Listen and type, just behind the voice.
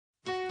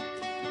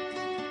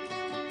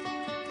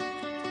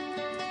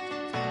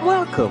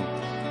Welcome.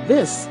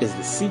 This is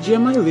the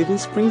CGMI Living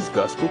Springs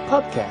Gospel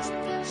Podcast.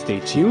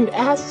 Stay tuned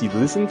as you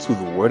listen to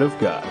the Word of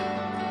God.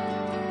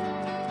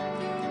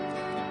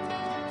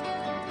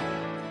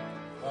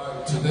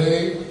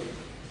 Today,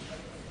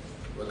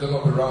 we're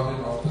going to be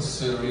rounding off the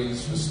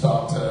series we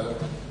started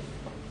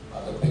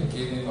at the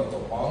beginning of the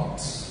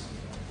month,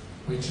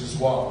 which is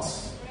what?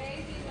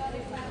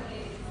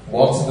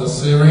 What's the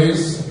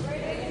series?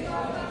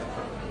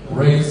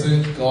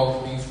 Raising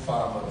Godly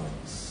Families.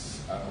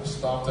 And we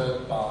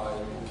started by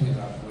looking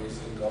at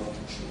raising godly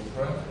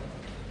children.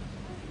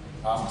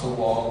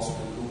 Afterwards,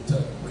 we looked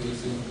at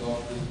raising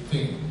godly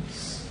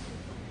things.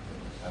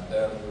 And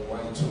then we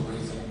went to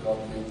raising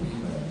godly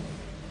women.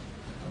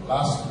 And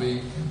last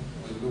week,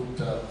 we looked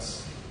at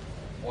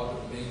what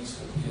it means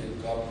to be a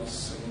godly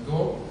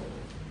single.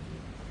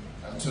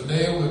 And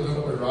today, we're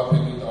going to be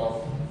wrapping it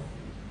up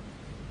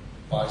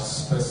by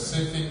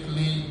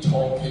specifically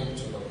talking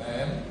to the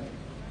men,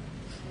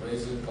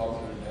 raising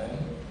godly men,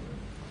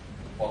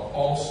 but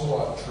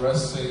also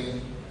addressing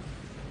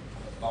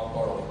a number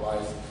of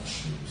life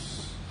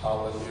issues.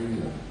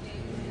 Hallelujah.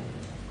 Amen.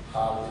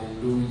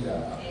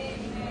 Hallelujah.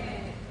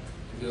 Amen.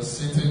 If you're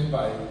sitting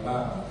by a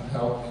man,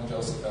 help me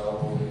just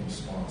elbow him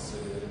small and say,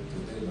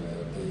 today my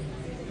day.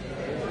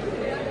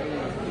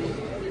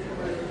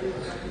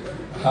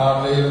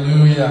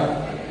 Hallelujah.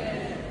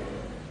 Amen.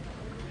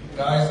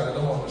 Guys, I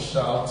don't want to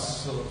shout,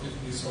 so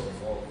give me some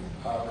volume.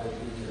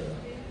 Hallelujah.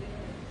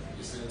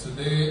 You see,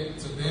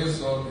 today's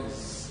song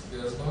is,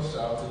 there's no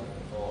shouting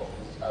involved.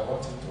 I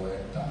want it to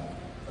enter.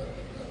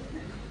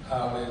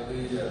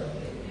 Hallelujah.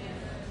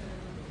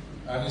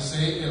 And you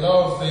see, a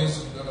lot of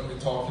things we're going to be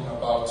talking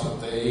about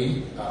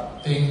today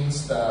are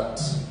things that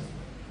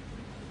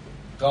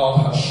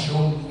God has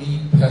shown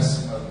me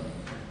personally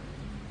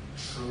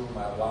through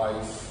my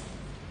life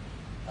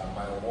and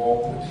my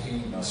walk with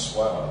Him as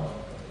well.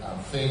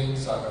 And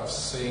things that I've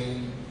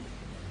seen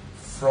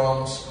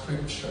from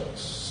scriptures.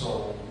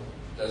 So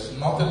there's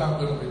nothing I'm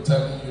going to be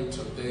telling you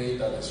today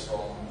that is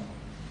from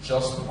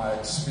just my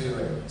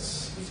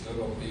experience. It's going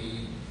to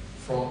be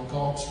from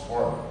God's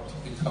Word,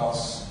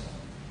 because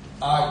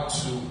I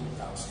too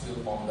am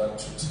still under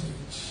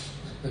tutelage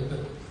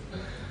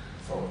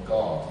from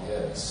God,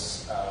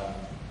 yes.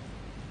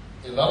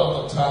 A lot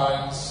of the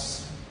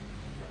times,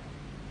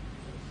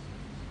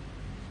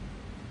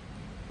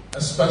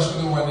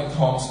 especially when it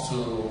comes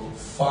to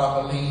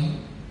family,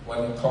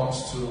 when it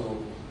comes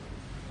to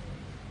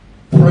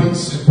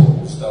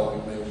principles that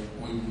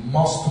we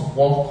must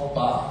walk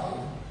by,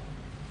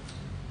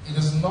 it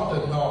is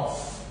not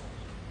enough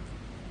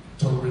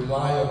to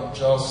rely on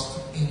just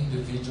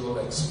individual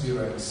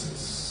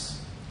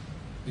experiences.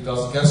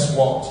 Because guess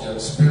what? Your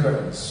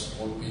experience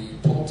would be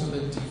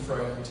totally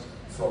different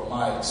from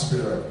my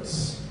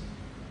experience.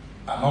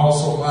 And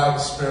also my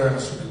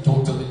experience would be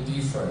totally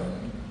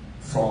different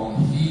from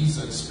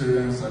his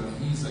experience and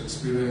his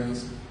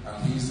experience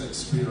and his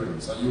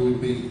experience. Are you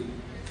with me?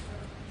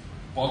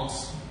 But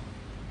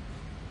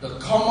the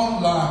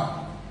common line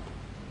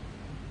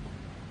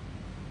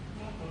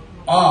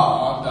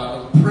are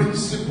that the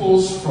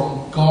principles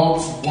from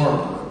God's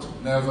Word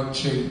never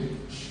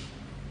change.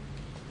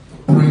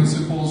 The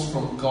principles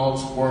from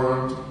God's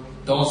Word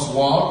does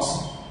what?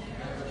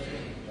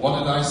 What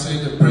did I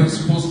say? The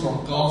principles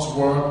from God's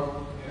Word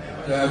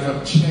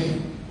never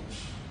change.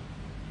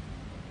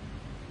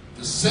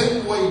 The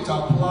same way it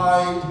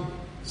applied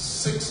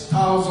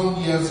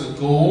 6,000 years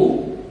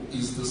ago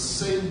is the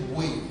same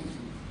way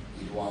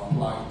it will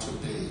apply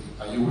today.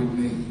 Are you with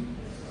me?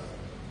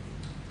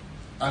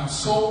 And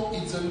so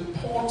it's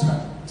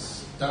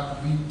important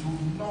that we do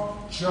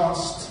not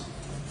just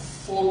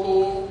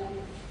follow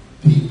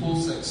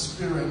people's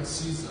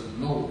experiences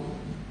alone,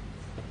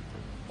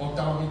 but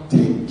that we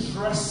take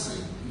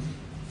dressing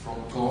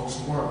from God's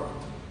Word.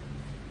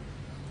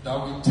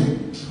 That we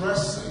take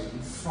dressing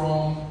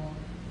from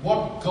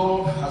what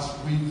God has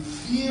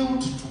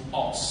revealed to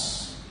us.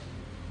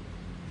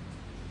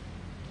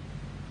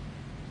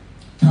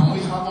 Can we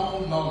have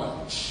all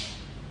knowledge?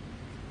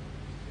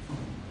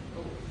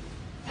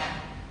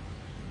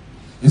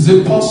 Is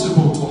it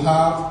possible to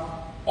have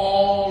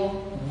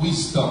all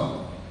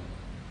wisdom?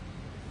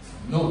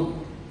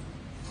 No,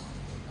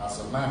 as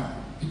a man,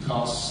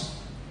 because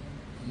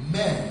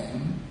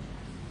men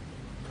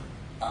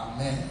are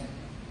men.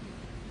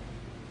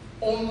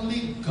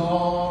 Only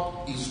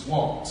God is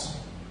what?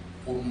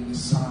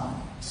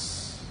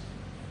 Omniscience.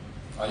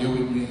 Are you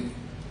with me?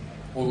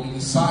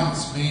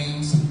 Omniscience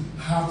means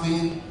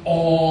having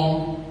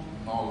all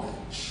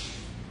knowledge,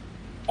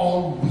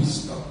 all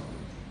wisdom.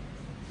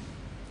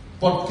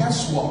 But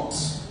guess what?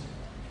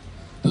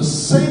 The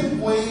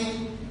same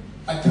way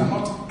I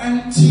cannot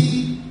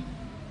empty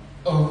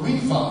a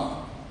river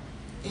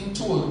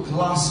into a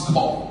glass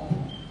cup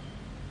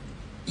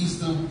is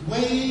the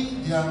way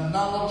the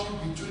analogy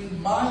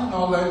between my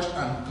knowledge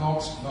and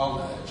God's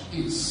knowledge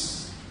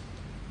is.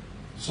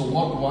 So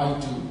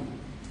what do?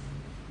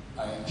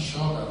 I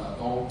ensure that at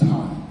all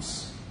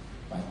times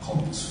my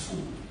cup is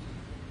full.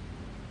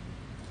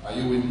 Are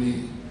you with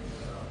me?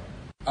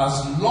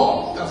 As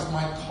long as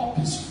my cup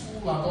is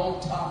full at all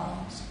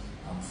times,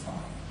 I'm fine.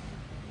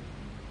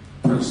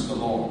 Praise the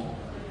Lord.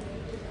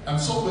 And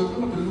so we're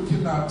going to be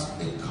looking at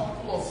a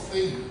couple of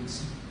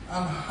things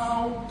and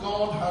how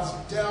God has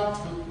dealt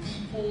with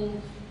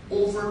people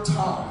over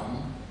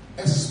time,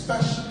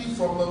 especially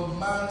from a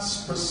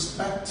man's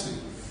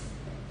perspective.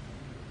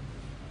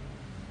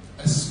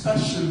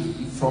 Especially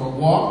from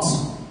what?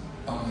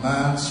 A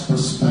man's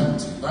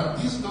perspective. And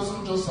this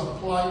doesn't just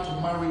apply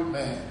to married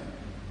men.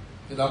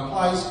 It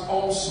applies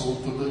also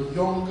to the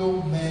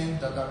younger men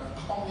that are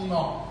coming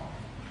up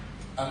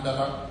and that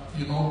are,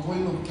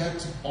 going to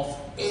get of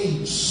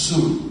age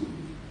soon.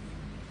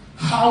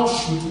 How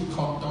should you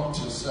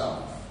conduct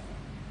yourself?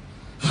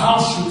 How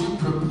should you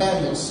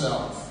prepare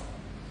yourself?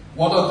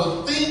 What are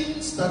the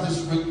things that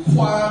is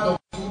required of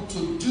you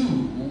to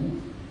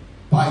do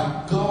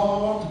by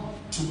God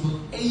to be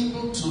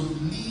able to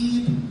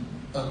lead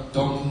a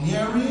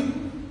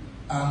domineering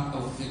and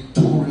a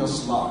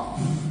victorious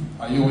life?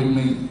 Are you with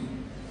me?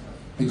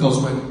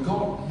 Because when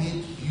God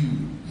made you,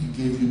 He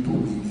gave you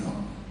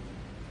dominion.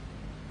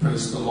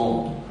 Praise the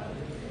Lord.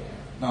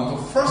 Now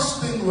the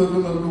first thing we're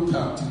going to look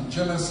at in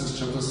Genesis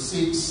chapter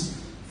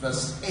 6,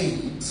 verse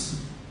 8,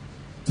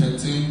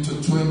 13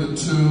 to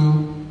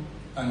 22,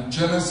 and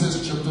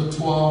Genesis chapter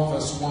 12,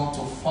 verse 1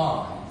 to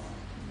 5,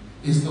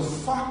 is the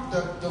fact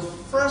that the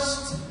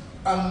first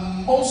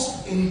and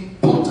most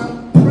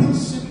important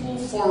principle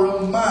for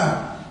a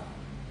man,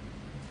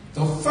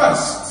 the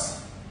first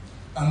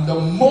and the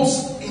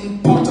most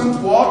important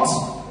what?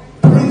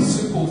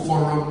 Principle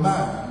for a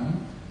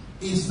man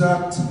is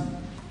that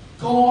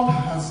God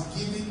has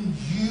given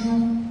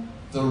you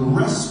the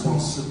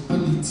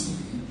responsibility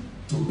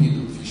to be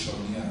the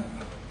visionary.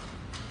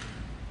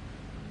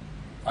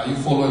 Are you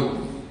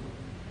following me?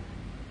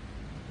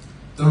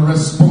 The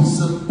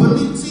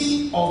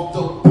responsibility of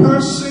the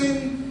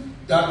person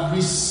that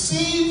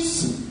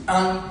receives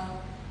and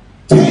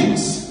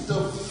takes the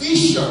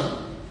vision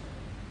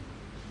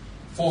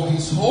for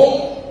his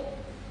home,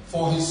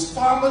 for his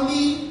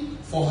family,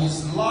 for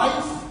his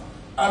life,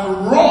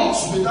 and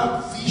runs with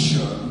that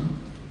vision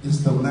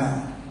is the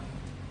man.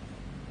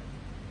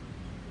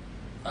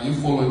 Are you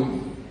following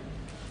me?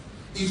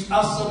 If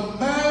as a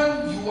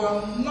man you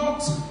are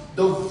not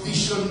the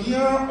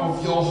visionary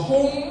of your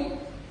home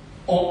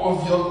or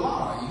of your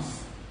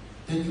life,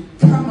 then you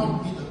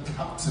cannot be the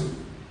captain.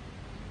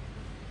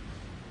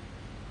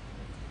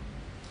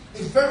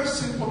 A very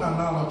simple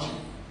analogy.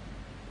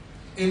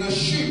 In a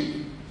ship,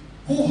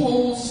 who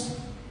holds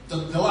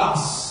the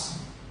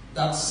glass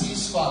that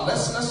sees far?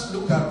 Let's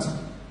look at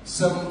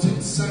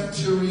 17th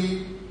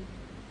century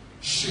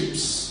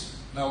ships.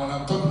 Now when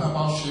I'm talking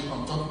about ship,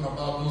 I'm talking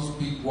about those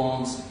big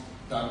ones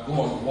that go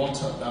on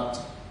water, that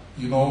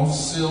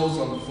sails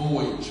on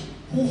voyage.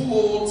 Who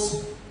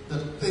holds the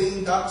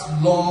thing, that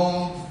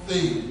long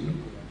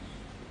thing,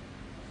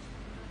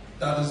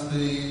 that is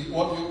the,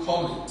 what do you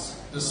call it?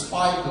 The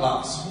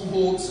spyglass. Who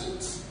holds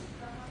it?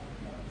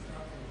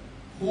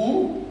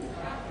 Who?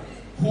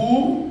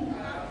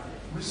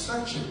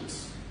 Research it.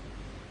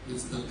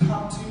 It's the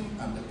captain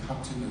and the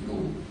captain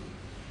alone.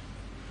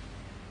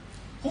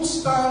 Who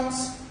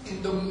stands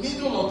in the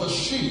middle of the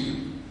ship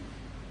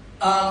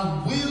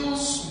and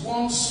wheels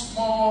one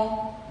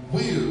small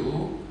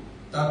wheel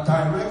that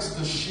directs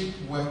the ship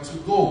where to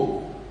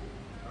go?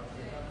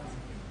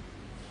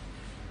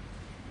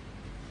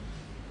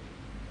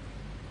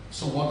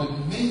 So what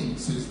it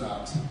means is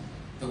that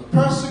the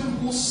person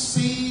who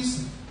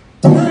sees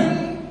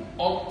 10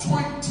 or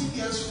 20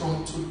 years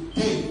from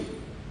today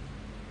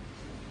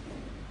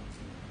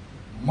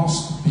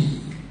must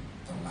be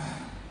the man.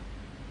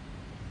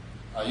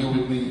 Are you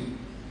with me?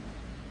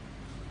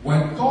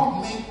 When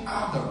God made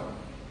Adam,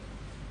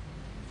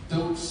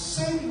 the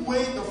same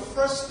way the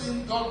first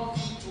thing God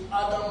did to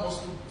Adam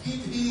was to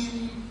give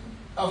him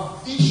a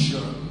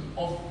vision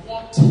of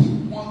what He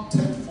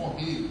wanted for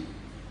him.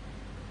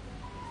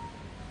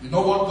 You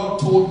know what God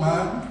told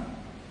man?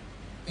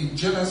 In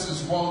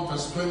Genesis 1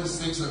 verse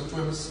 26 and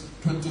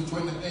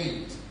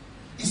 28.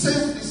 He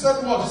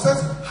said what? He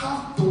says,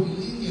 have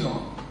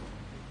dominion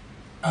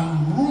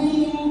and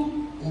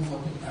rule over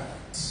the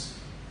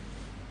earth.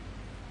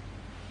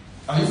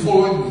 Are you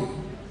following me?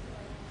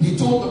 He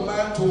told the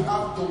man to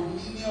have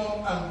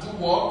dominion and do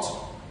what?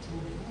 To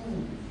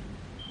rule.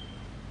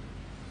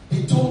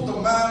 He told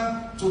the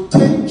man to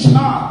take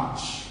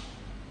charge.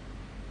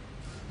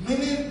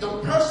 Meaning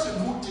the person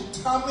who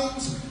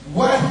determines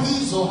where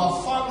his or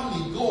her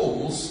family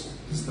goes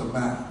is the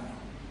man.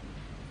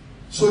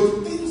 So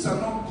if things are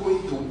not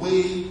going the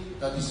way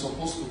that is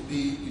supposed to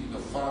be in the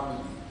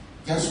family,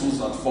 guess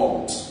who's at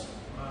fault?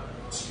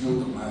 It's you,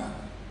 the man.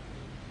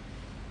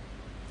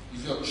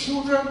 If your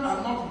children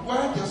are not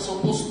where they're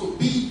supposed to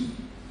be,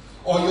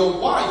 or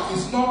your wife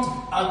is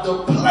not at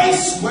the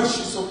place where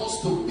she's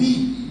supposed to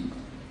be,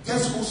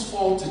 guess whose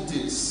fault it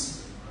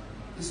is?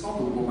 It's not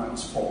the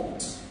woman's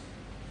fault.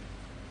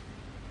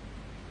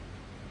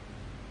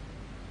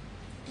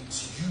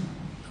 It's you,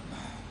 the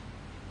man.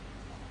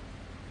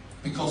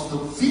 Because the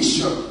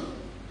vision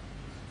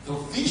The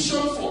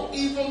vision for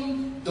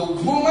even the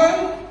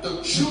woman,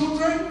 the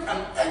children,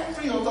 and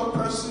every other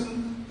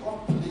person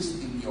God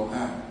placed in your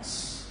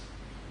hands.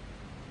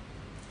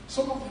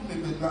 Some of you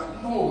may be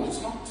like, no,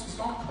 it's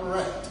not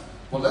correct.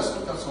 But let's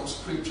look at some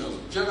scriptures.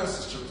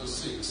 Genesis chapter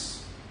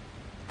 6.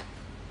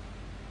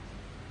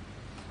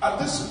 At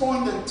this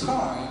point in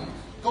time,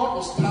 God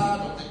was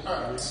tired of the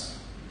earth.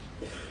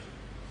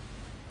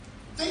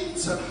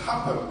 Things had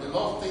happened. A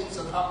lot of things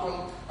had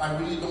happened. I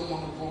really don't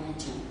want to go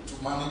into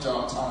to manage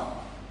our time.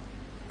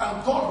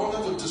 And God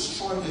wanted to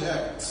destroy the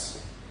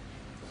earth.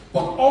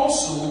 But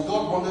also,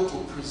 God wanted to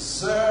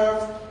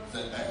preserve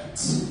the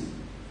earth.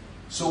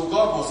 So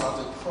God was at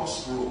a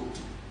crossroad.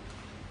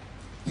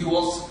 He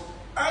was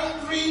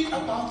angry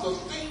about the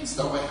things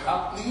that were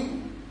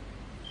happening,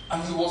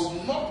 and he was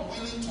not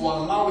willing to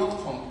allow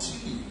it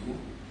continue.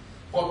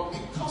 But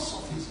because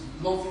of his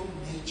loving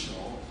nature,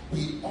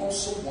 he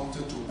also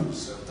wanted to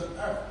preserve the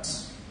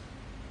earth.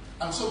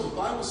 And so the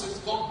Bible says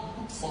God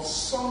looked for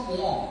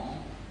someone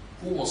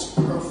who was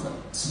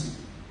perfect.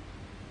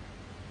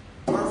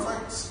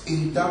 Perfect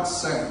in that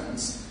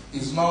sense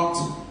is not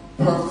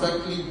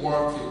perfectly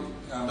working.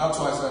 And that's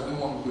why I said I didn't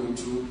want to go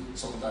into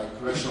some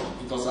digression.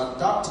 Because at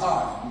that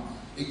time,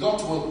 it got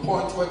to a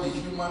point where the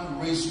human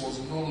race was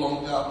no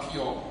longer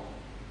pure.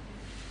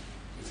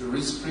 If you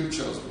read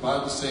scriptures, the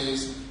Bible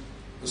says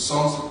the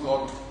sons of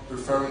God,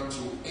 referring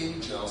to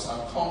angels,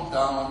 had come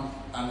down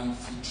and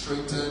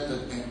infiltrated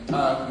the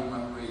entire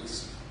human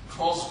race,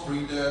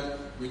 crossbreeded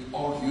with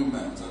all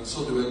humans. And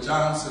so there were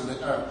giants in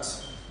the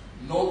earth.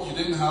 No, you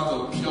didn't have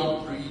a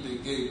pure breed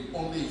again.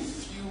 Only a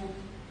few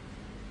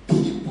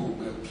people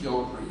were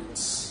pure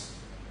breeds.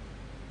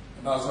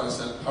 And that's why I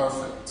said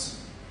perfect.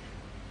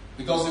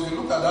 Because if you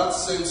look at that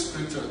same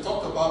scripture, it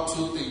talked about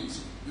two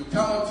things. You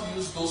cannot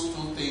use those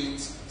two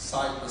things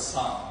side by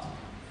side.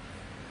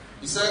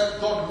 He said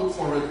God looked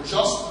for a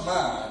just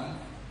man,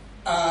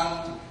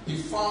 and he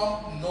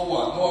found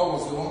Noah. Noah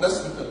was the one.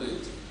 Let's look at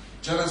it.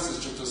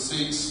 Genesis chapter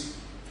 6,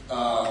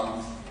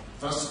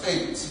 verse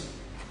 8.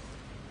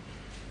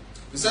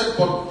 He said,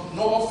 but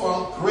Noah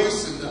found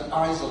grace in the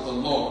eyes of the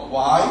Lord.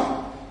 Why?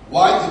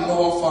 Why did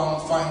Noah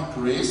find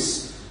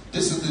grace?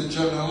 This is the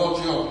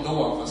genealogy of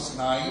Noah, verse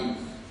 9.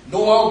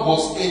 Noah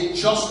was a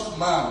just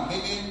man,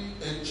 meaning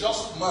a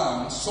just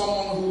man,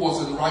 someone who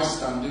was in right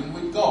standing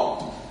with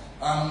God.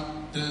 And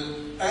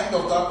the end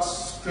of that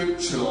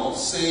scripture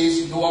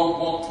says Noah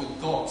walked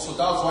with God. So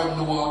that's why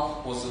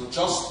Noah was a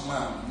just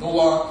man.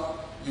 Noah,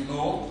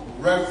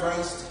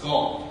 reverenced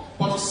God.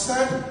 But he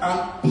said,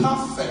 and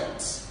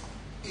perfect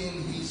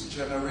in his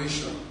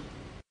generation.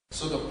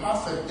 So the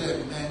perfect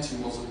there meant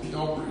he was a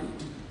pure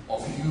breed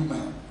of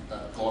human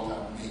that God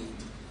had made.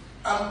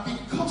 And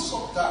because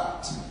of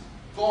that,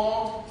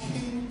 God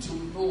came to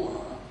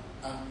Noah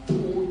and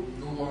told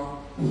Noah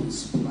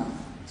his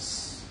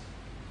plans.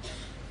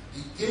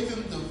 He gave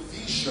him the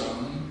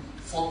vision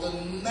for the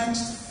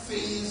next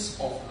phase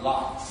of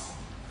life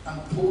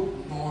and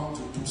told Noah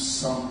to do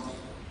something.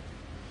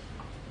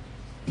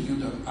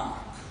 Build an ark.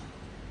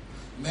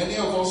 Many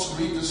of us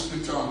read the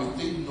scripture and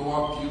we think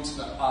Noah built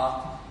the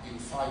ark in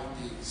 5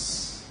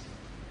 days.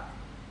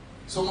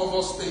 Some of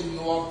us think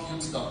Noah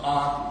built the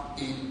ark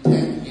in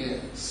 10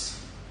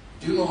 years.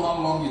 Do you know how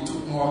long it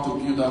took Noah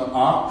to build that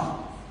ark?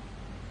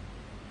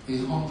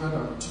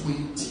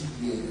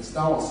 120 years.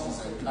 That was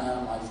his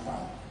entire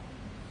lifetime.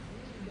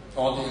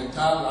 Or the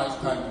entire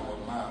lifetime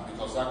of a man,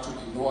 because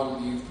actually Noah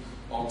lived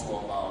up to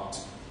about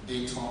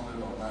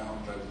 800 or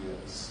 900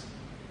 years.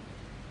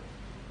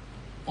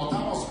 But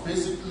that was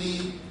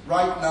basically,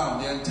 right now,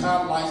 the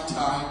entire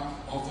lifetime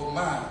of a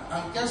man.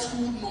 And guess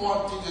who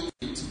Noah did it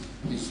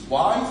with? His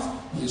wife,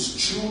 his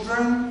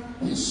children,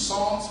 his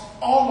sons,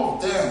 all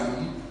of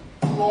them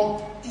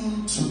plugged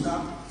into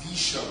that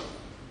vision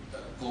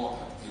that God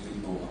had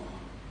given Noah.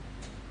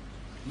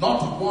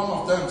 Not one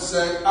of them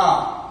said,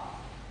 I'm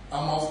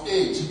of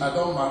age, I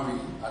don't marry,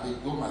 I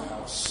did go my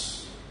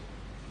house.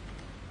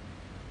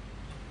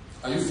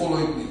 Are you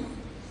following me?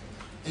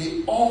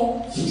 They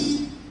all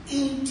keyed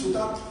into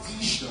that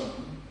vision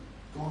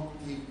God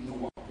gave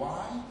Noah.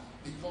 Why?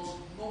 Because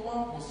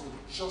Noah was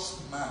a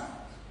just man.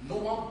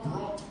 Noah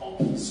brought up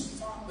his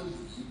family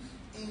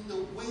in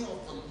the way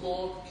of the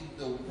Lord, in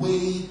the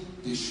way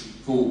they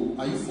should go.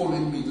 Are you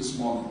following me this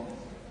morning?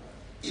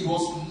 It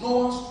was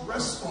Noah's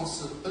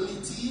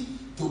responsibility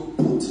to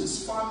put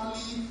his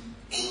family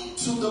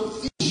into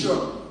the vision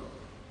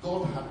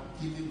God had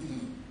given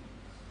him.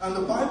 And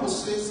the Bible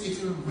says,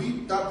 if you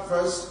read that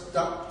verse,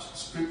 that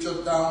scripture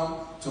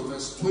down to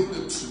verse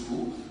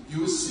 22,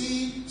 you will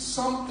see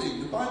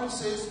something. The Bible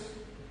says,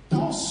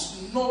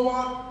 thus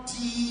Noah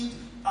did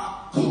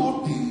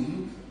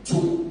according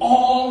to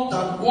all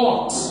that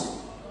what?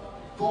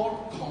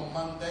 God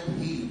commanded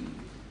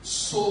him.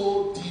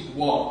 So did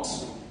what?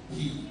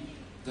 He.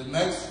 The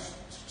next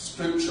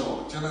scripture,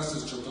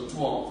 Genesis chapter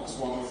 12, verse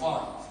 1 to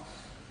 5.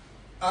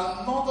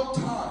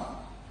 Another time,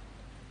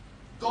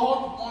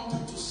 God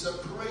wanted to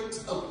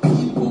separate a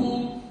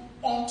people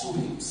unto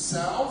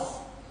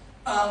himself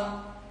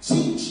and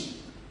teach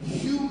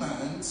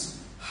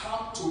humans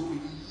how to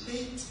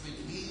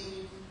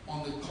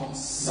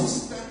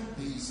consistent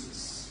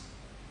basis.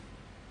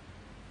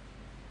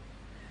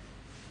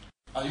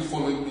 Are you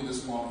following me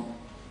this morning?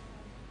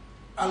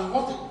 And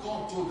what did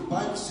God do? The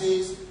Bible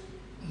says,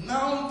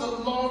 now the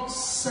Lord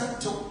said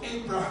to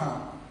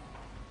Abraham,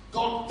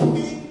 God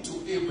came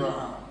to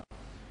Abraham.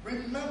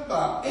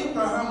 Remember,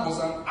 Abraham was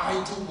an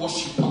idol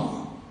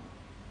worshiper.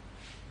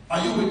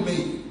 Are you with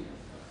me?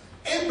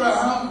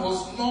 Abraham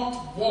was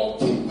not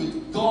walking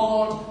with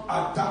God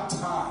at that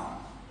time.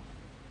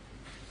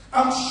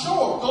 I'm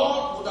sure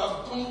God would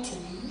have gone to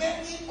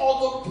many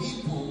other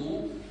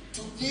people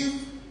to give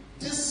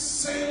this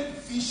same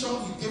vision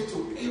he gave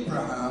to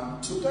Abraham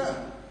to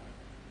them.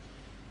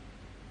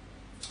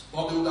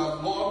 But they would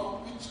have,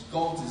 Lord, which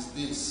God is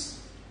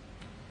this?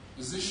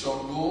 Is it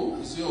Shango?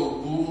 Is it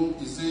Ogun?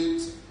 Is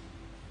it...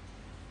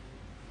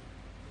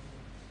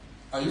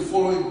 Are you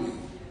following me?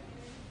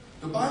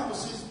 The Bible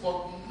says,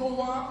 but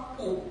Noah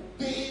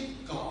obeyed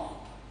God.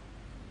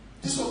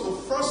 This was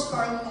the first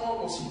time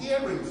Noah was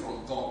hearing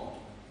from God.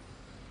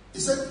 He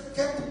said,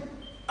 get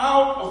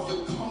out of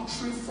your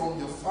country, from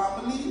your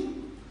family,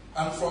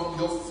 and from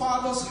your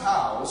father's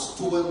house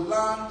to a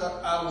land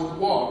that I would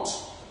what?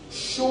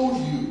 Show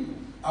you.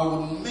 I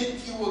will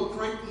make you a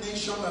great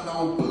nation, and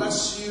I will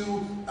bless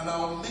you, and I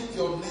will make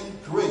your name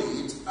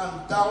great,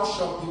 and thou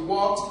shalt be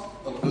what?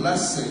 A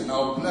blessing. I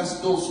will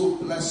bless those who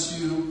bless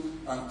you,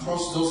 and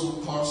curse those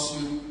who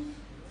curse you.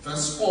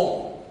 Verse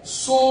 4.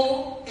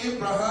 So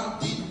Abraham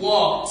did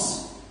what?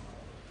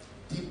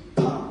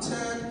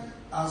 Departed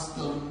as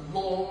the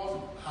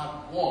Lord had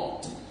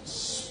what?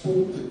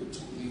 Spoken to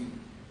him.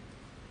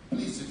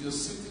 Please, if you're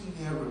sitting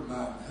near a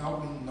man,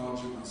 help me nudge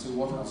him and say,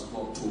 what has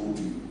God told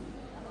you?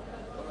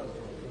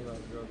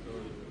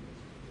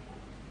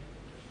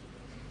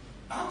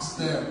 Ask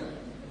them.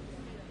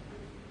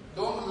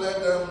 Don't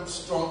let them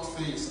strong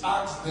face.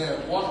 Ask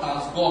them, what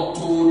has God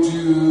told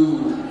you?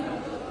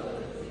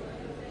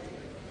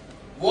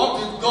 What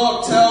did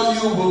God tell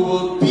you we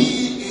will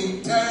be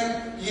in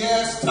 10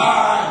 years'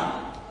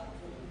 time?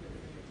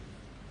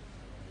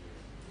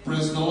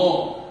 Praise the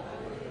Lord.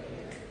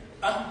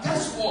 And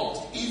guess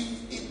what?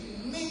 If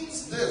it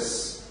means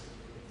this,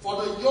 for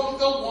the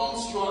younger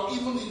ones, you are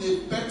even in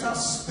a better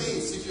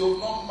space if you're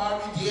not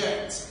married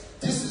yet.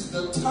 This is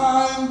the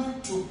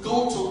time to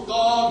go to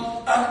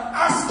God and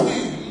ask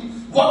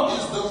Him, what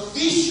is the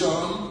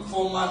vision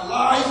for my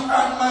life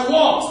and my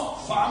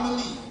what?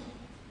 Family.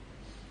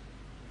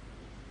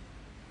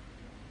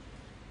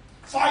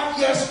 5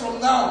 years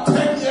from now,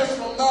 10 years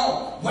from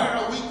now, where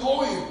are we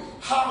going?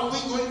 How are we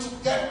going to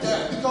get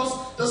there?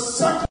 Because the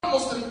second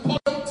most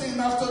important thing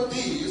after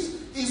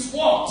this is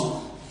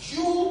what?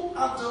 You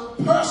are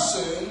the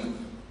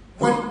person,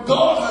 when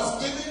God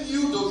has given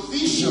you the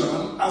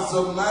vision as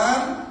a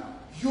man,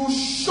 you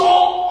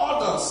show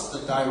others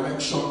the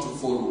direction to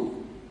follow.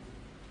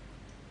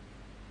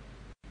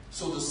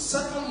 So the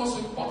second most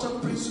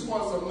important principle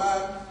as a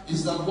man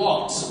is that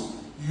what?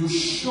 You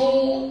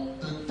show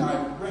the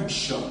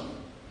direction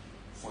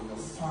for your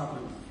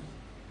family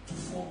to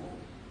follow.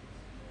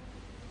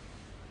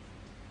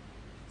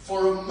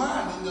 For a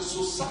man in the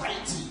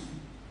society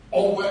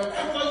or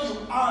wherever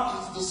you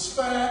are in the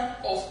sphere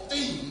of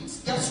things,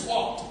 guess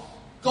what?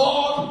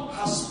 God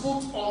has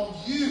put on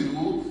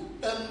you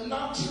a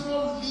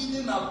natural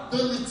leading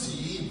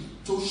ability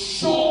to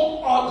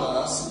show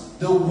others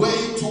the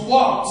way to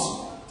what?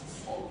 To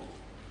follow.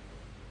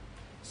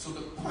 So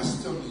the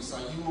question is,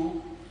 are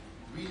you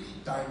really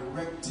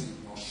directing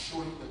or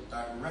showing the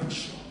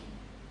direction,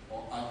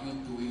 or are you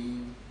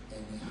doing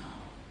anyhow?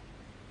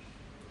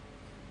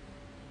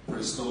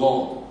 Praise the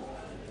Lord.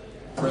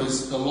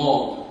 Praise the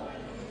Lord.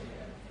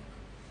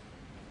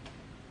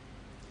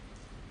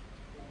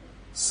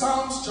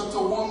 Psalms chapter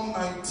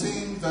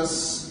 119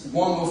 verse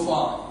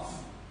 105.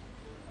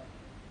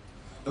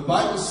 The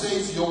Bible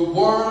says, your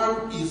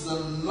word is a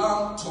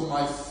lamp to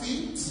my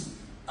feet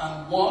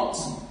and what?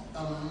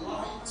 A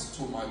light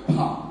to my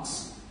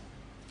path.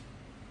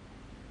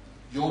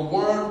 Your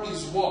word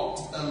is what?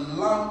 A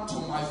lamp to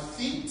my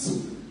feet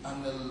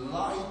and a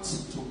light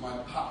to my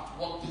path.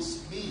 What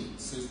this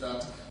means is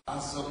that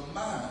as a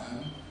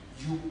man,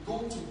 you go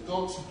to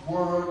God's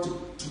word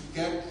to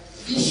get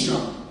vision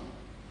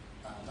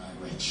and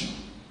direction.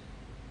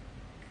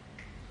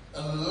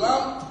 A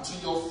lamp to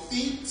your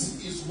feet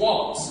is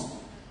what?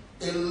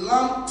 A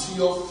lamp to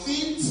your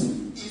feet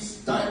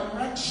is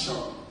direction.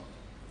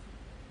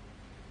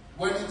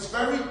 When it's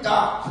very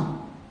dark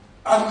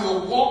and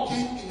you're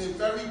walking in a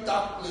very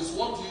dark place,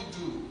 what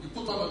do? You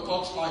put on a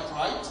torchlight,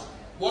 right?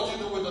 What do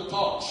you do with the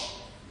torch?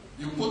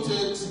 You put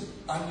it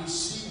and you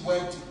see where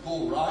to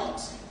go,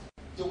 right?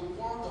 The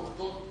word of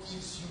God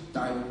gives you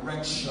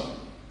direction.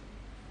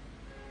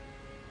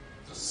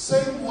 The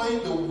same way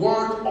the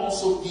word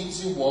also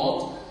gives you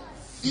what?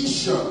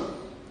 Vision.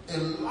 A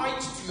light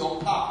to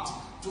your path.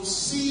 To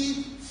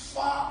see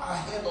far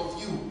ahead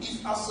of you.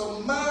 If as a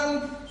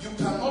man you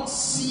cannot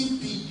see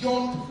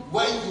beyond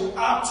where you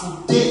are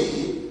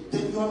today,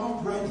 then you are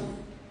not ready.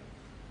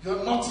 You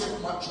are not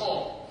yet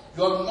mature.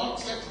 You are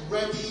not yet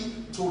ready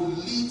to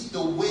lead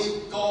the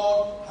way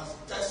God has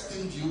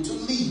destined you to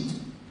lead.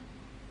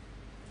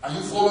 Are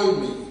you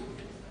following me?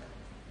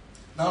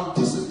 Now,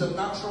 this is the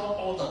natural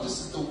order. This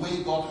is the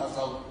way God has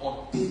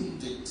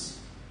ordained it.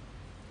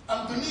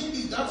 And believe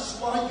me, that's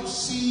why you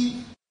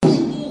see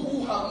people who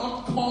have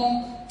not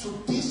come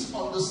to this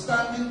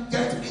understanding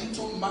get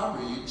into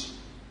marriage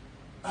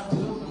and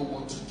they don't know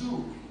what to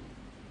do.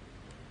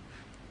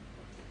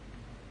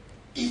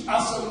 If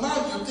as a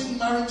man you think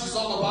marriage is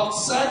all about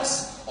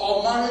sex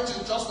or marriage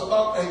is just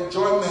about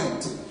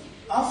enjoyment,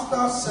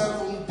 after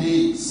 7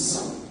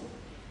 days,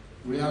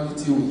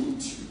 reality will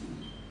hit you.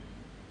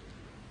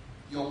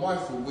 Your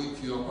wife will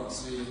wake you up and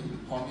say,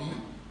 honey,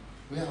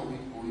 where are we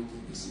going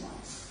in this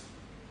life?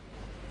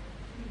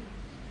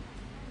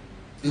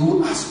 They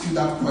will ask you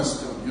that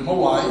question. You know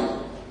why?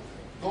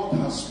 God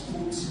has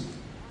put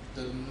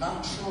the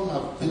natural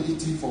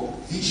ability for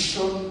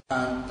vision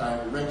and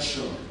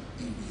direction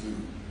in you.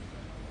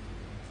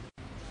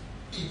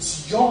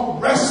 It's your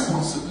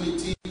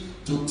responsibility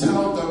to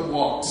tell them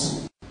what?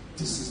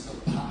 This is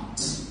the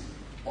path,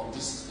 or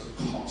this is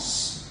the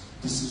course.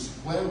 This is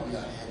where we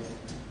are headed.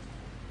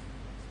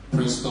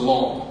 Praise the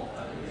Lord.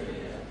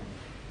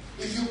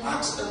 If you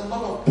ask a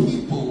lot of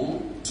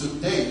people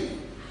today,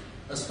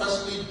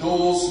 especially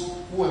those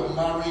who were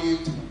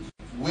married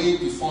way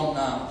before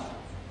now,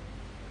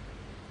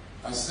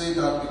 I say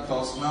that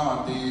because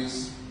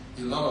nowadays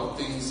a lot of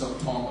things have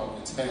turned on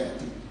its head.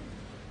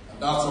 And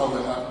that's why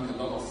we're having a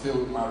lot of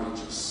failed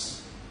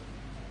marriages.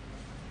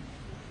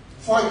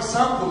 For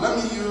example, let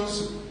me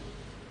use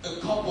a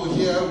couple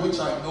here which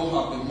I know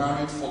have been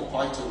married for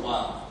quite a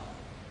while.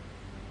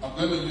 I'm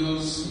going to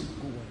use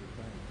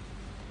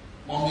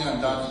mommy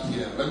and daddy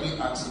here. Let me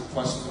ask a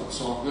question.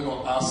 So I'm going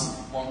to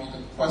ask mommy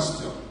the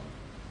question.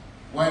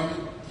 When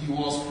he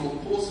was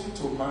proposing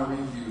to marry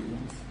you,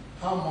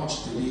 how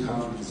much did he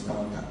have in his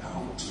bank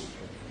account?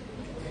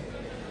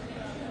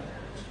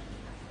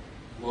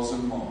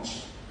 Wasn't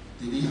much.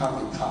 Did he have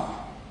a car?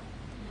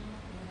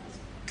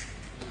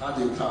 He had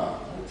a car.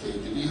 Okay.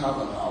 Did he have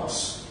a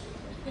house?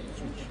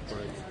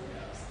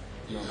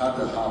 He had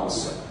a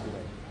house.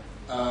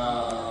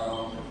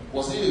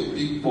 Was he a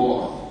big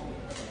boy?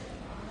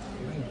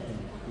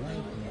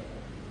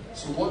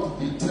 So what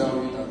did he tell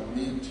you that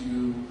made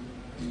you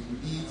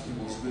believe he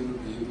was going to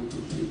be able to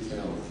take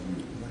care of you?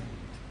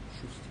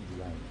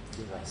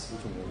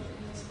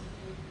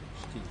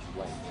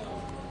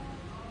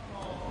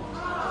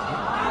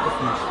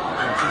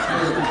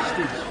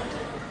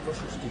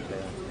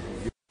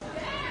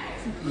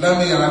 Let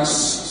me ask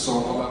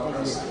some other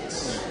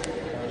questions.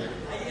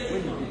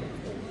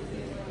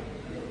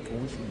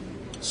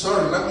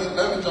 Sorry,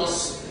 let me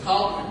just,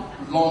 how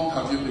long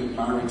have you been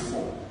married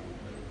for?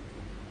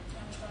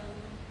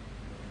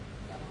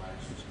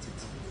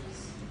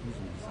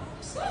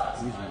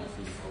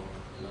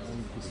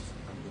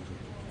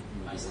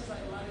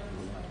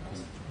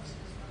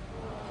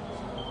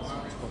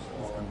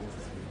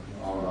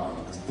 All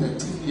right,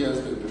 13 years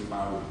they've been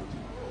married.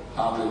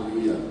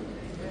 Hallelujah.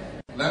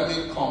 Let me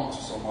come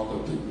to some other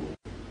people.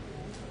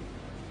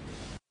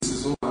 This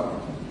is over.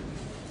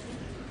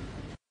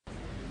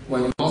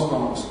 When your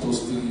husband was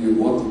toasting you,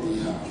 what did he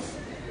have?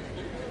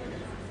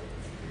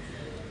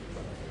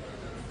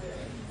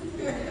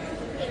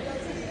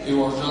 He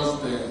was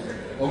just there.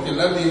 Okay,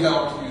 let me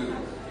help you.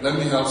 Let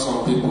me help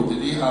some people.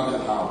 Did he have a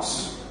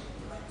house?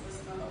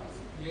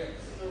 Yes.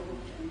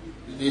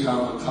 Did he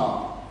have a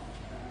car?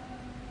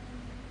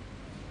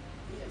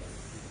 Yes.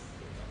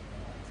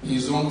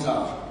 His own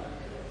car?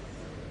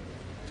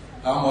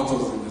 How much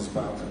was in his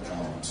bank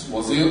account?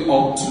 Was it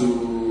up to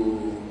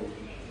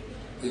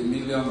 ₦1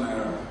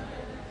 million?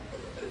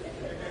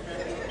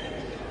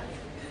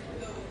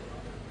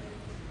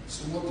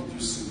 So what did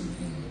you see in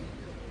him?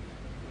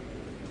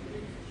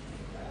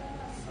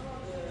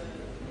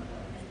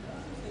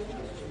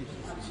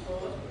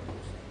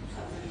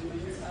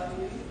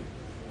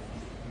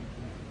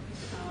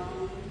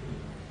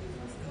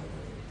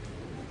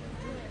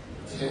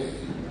 Okay.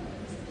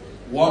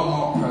 One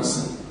more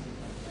person.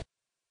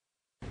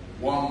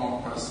 One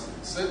more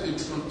person. Say the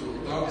truth to.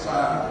 Don't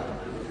try.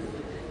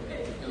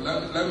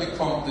 Let me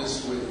come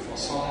this way for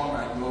someone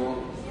I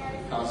know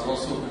has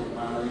also been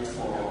married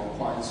for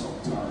quite some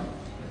time.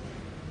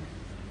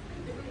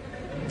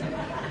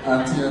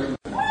 Until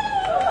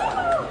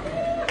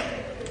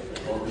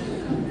okay.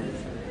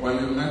 When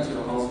you met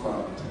your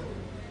husband,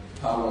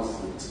 how was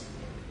it?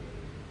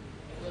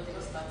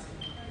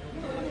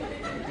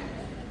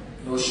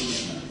 No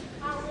shishi.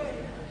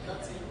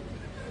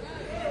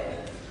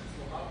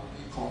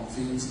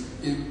 Convince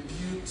a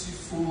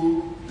beautiful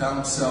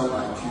damsel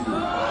like you.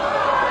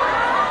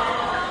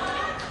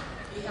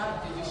 He had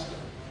the vision.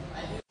 I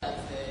knew that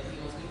he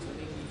was going to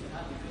make it. He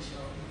had the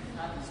vision, he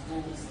had his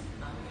goals,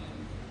 and he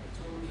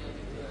told me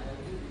everything. I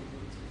knew he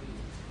was going to make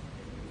it.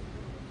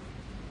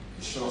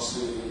 You sure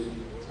say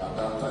at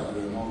that time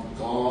you were not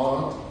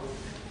God?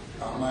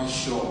 Am I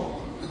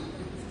sure?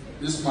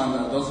 This man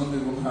that doesn't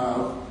even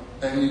have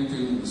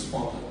anything in his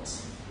pocket.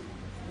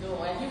 No,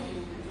 I knew he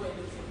would do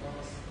anything for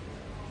us.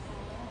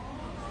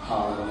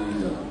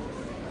 Hallelujah.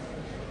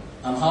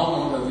 And how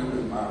long have you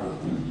been married?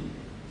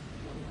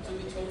 To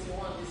be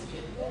 21 this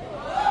year.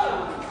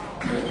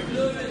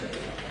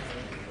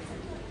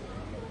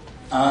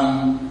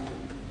 And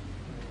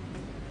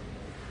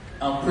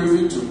I'm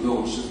privy to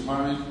know she's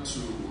married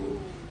to,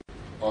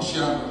 or she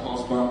and her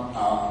husband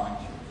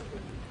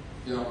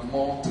they are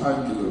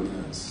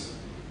multi-millionaires.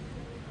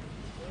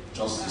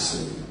 Just the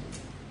same.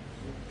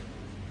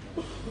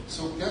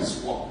 So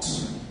guess what?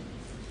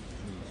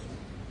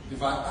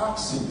 If I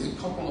ask a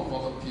couple of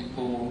other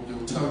people,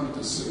 they'll tell you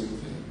the same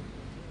thing.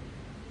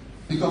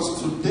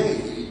 Because today,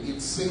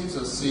 it seems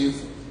as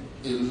if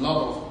a lot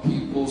of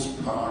people's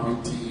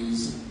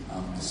priorities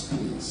are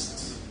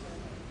misplaced.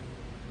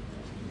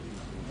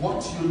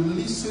 What you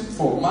listen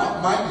for,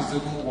 mine is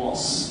even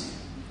worse.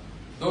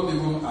 Don't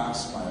even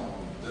ask my own.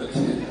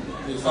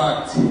 In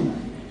fact,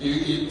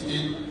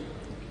 it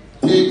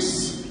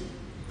takes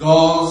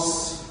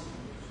God's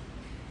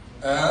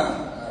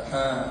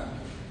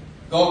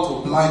God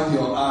to blind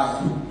your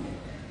eye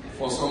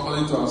for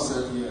somebody to have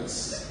said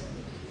yes.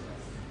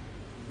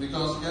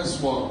 Because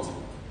guess what?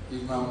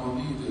 If my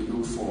money they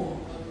look for,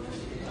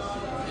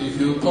 if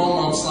you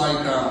turn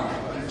upside down,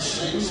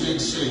 shake, shake,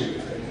 shake,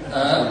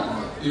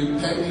 a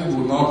penny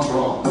will not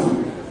drop.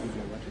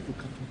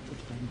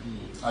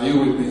 Are you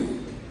with me?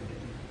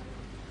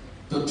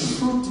 The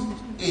truth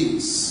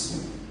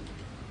is,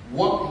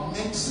 what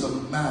makes a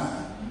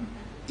man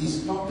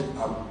is not the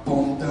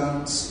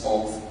abundance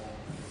of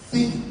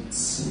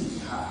things he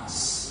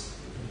has.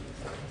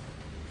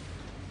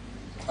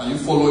 Are you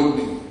following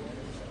me?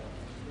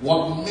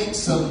 What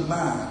makes a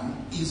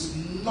man is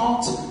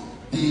not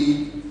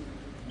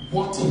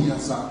what he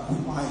has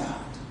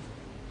acquired.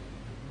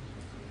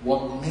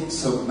 What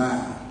makes a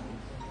man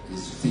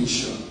is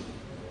vision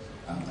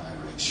and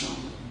direction.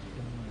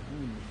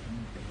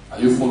 Are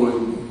you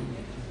following me?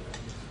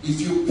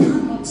 If you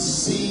cannot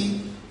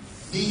see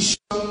vision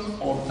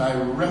or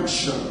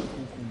direction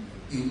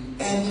in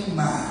any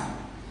man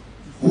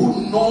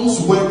who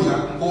knows where they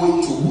are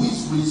going to, who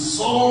is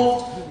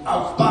resolved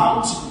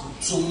about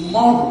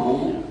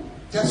tomorrow,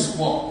 guess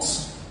what?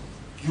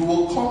 You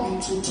will come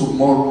into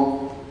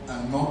tomorrow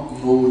and not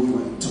know you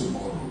are in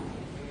tomorrow.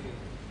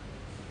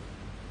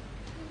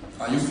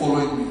 Are you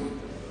following me?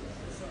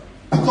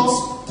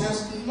 Because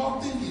there's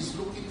nothing he's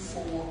looking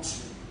forward to.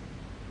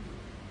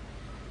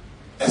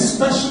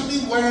 Especially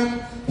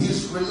when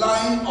he's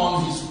relying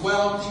on his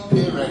wealthy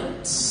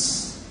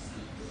parents.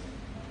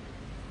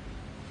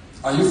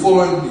 Are you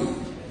following me?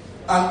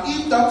 And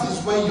if that is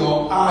where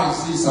your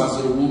eyes is as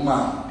a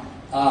woman,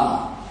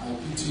 I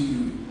pity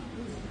you.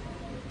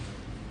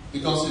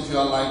 Because if you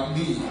are like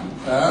me,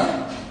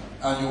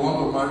 and you want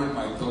to marry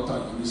my daughter,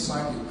 you will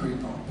sign a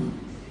prenup.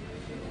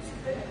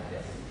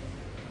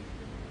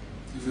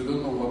 If you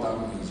don't know what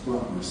that means, go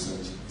and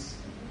research it.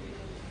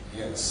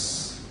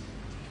 Yes.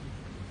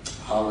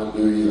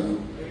 Hallelujah.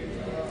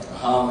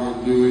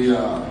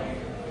 Hallelujah.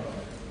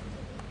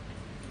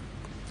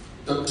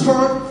 The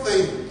third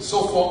thing,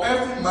 so for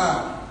every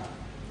man,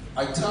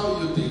 I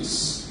tell you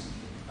this,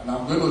 and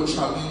I'm going to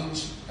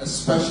challenge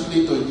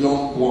especially the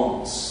young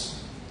ones.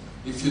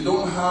 If you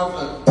don't have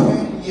a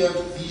 10-year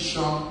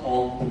vision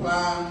or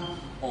plan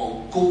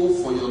or goal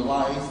for your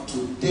life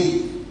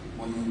today,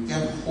 when you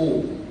get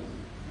home,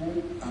 go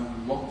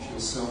and lock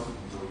yourself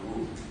in the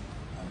room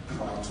and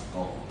cry to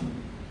God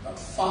that,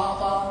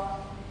 Father,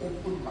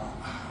 open my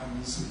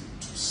eyes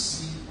to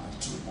see my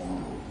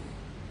tomorrow.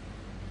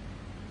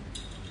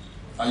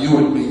 Are you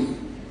with me?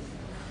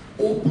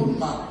 Open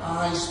my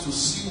eyes to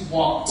see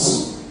what?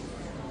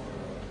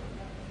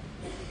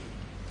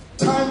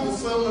 Time will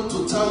fail me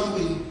to tell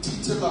you in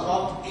detail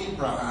about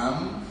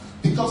Abraham,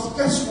 because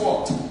guess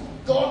what?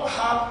 God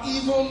had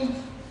even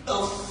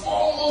a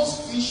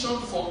foremost vision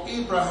for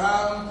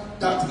Abraham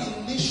that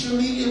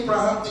initially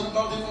Abraham did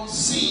not even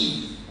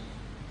see.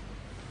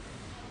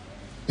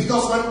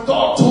 Because when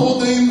God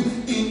told him,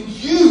 in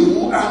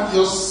you and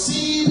your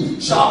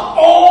seed shall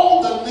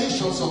all the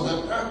nations of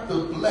the earth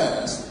be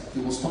blessed,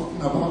 he was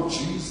talking about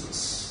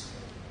Jesus.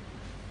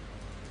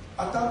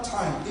 At that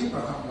time,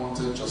 Abraham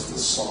wanted just a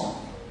son,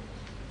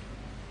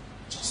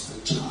 just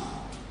a child.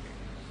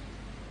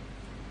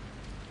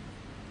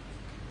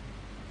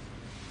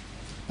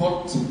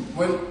 But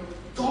when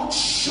God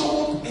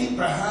showed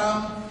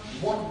Abraham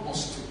what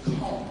was to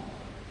come,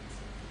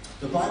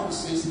 the Bible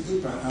says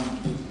Abraham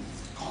believed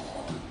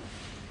God.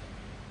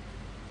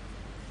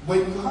 When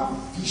you have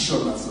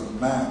vision as a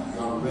man, you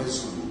are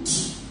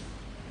resolute.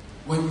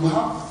 When you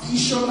have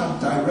vision and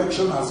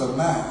direction as a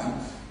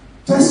man,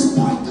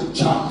 despite the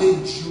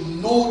challenge, you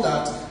know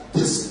that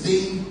this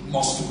thing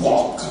must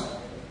work.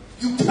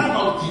 You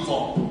cannot give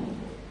up.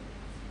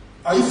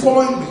 Are you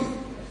following me?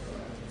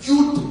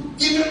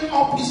 Giving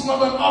up is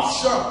not an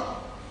option.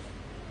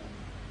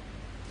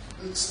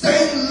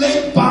 Staying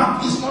laid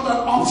back is not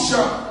an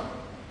option.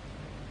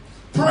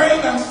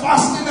 Praying and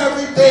fasting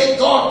every day,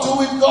 God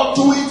do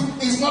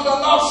it, is not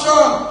an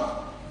option.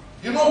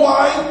 You know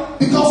why?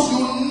 Because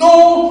you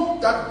know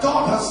that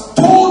God has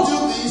told you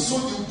this, so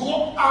you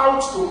go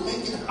out to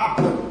make it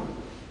happen.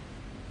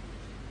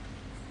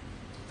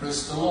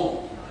 Praise the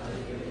Lord.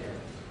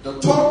 The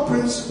third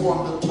principle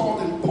and the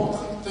third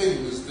important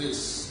thing is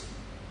this.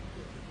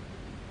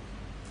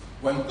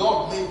 When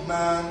God made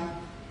man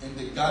in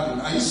the garden,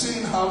 are you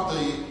seeing how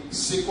the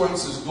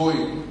sequence is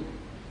going?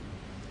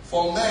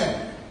 For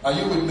men, are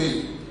you with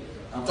me?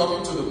 I'm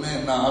talking to the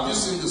men now. Have you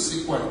seen the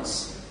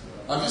sequence?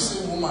 Have you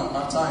seen woman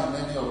matter in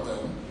any of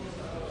them?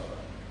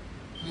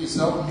 Please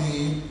help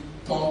me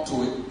turn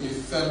to a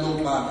fellow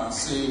man and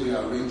say,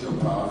 rearrange your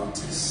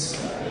priorities.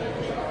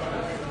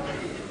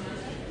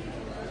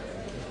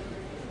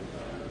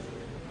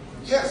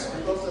 Yes,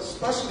 because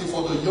especially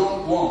for the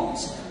young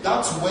ones,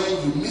 that's where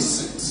you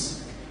miss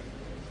it.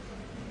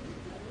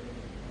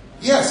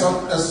 Yes,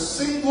 as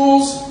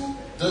singles,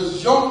 the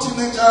young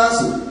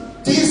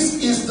teenagers,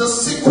 this is the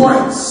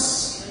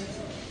sequence.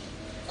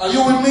 Are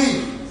you with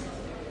me?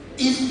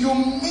 If you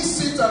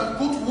miss it and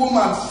put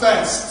woman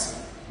first,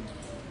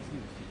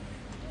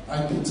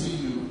 I pity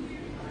you.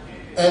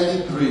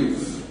 Early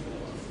grave.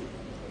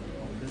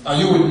 Are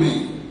you with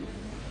me?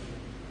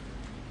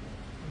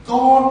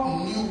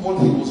 God knew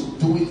what he was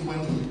doing when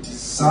he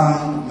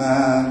designed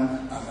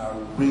man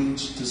and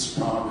arranged his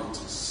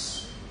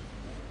priorities.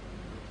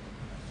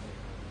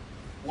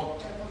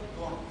 Whatever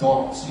God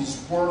does,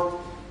 his work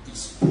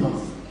is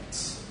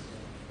perfect.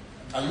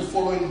 Are you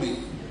following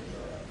me?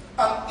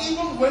 And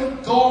even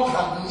when God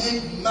had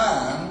made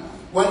man,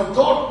 when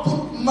God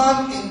put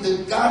man in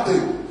the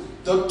garden,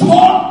 the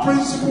third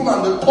principle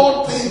and the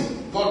third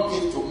thing God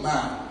gave to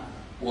man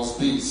was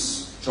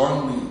this.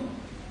 Join me.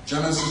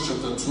 Genesis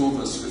chapter 2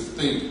 verse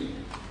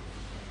 15.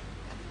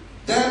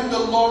 Then the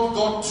Lord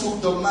God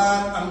took the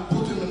man and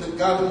put him in the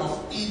Garden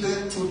of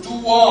Eden to do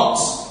what?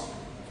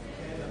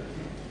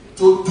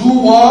 To do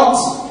what?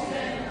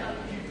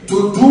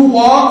 To do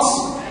what?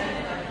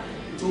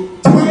 To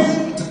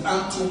tend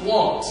and to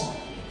what?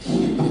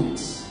 Keep it.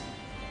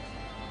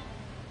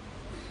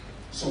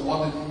 So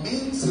what it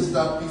means is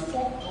that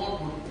before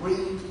God would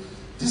bring,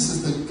 this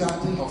is the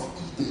Garden of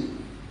Eden.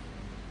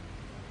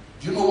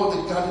 Do you know what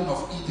the Garden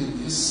of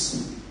Eden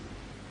is?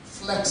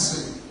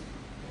 Flexing,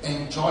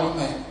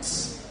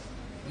 enjoyment,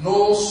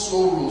 no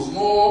sorrows,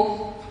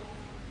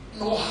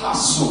 no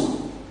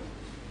hassle.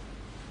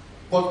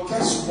 But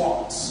guess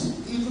what?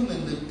 Even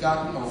in the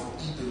Garden of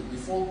Eden,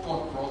 before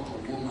God brought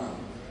the woman,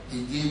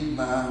 he gave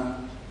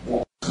man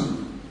work.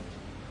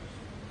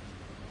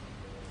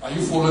 Are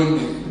you following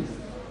me?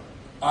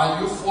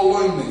 Are you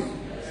following me?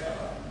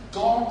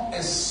 God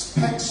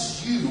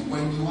expects you,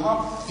 when you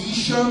have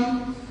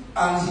vision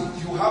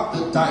and you have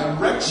the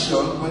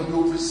direction, when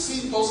you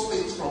receive those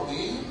things from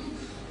him,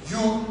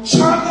 you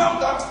channel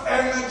that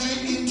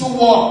energy into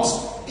what?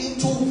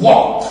 Into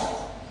work.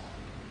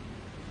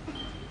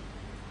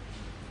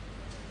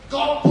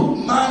 God put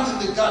man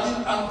in the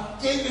garden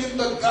and gave him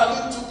the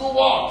garden to do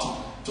what?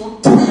 To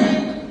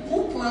tend.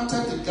 Who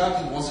planted the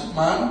garden? Was it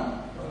man?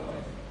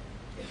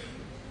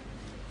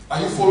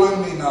 Are you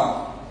following me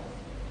now?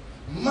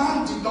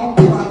 Man did not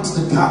plant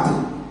the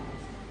garden,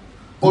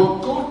 but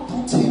God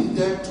put him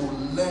there to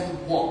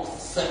learn work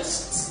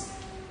first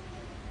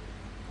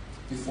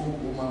before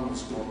woman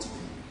was brought in.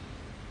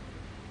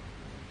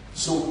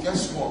 So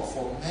guess what?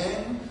 For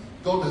men,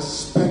 God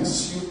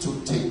expects you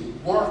to take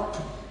work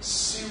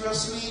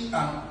seriously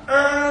and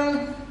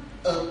earn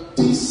a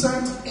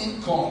decent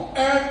income.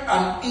 Earn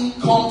an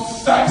income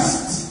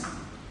first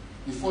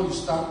before you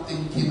start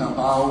thinking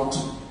about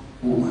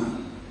woman.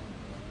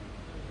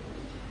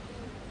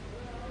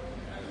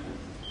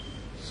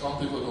 Some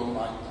people don't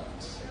like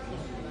that.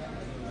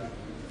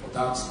 But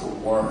that's the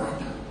word.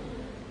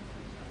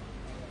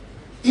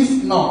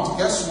 If not,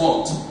 guess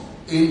what?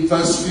 In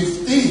verse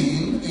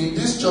 15, in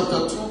this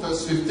chapter 2,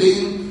 verse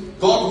 15,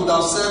 God would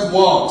have said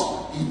what?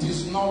 It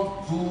is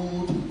not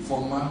good for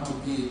man to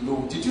be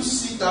alone. Did you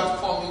see that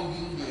coming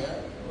in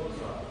here?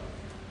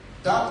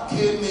 That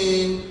came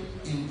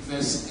in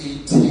verse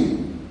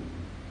 18.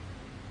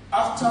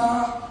 After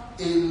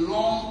a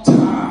long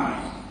time,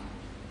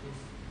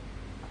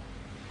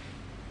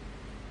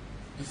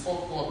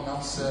 before God now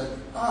said,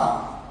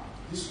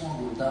 this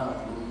one will die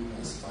of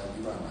loneliness if I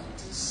leave her like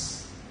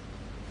this.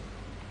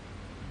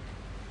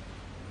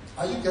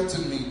 Are you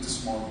getting me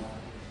this morning?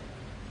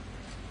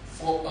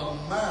 For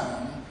a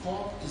man,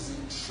 God is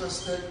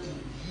interested in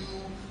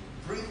you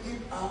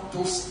bringing out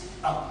those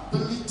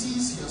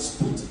abilities he has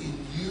put in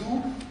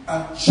you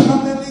and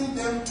channeling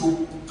them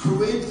to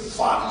create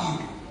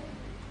value.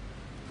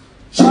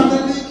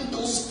 Channeling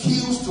those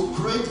skills to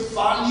create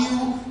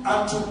value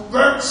and to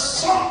work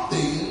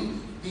something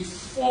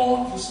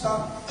before you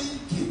start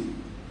thinking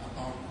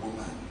about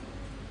woman.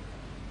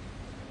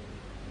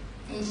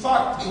 In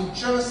fact, in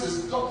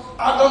Genesis,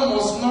 Adam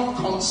was not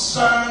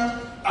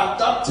concerned at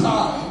that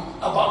time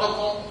about a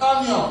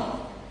companion.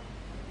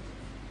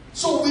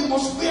 So we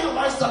must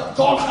realize that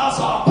God has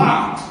our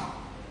back.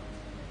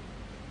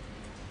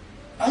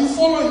 Are you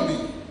following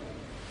me?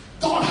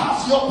 God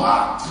has your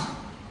back.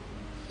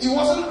 It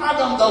wasn't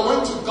Adam that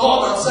went to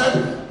God and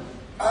said,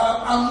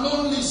 I'm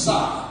lonely,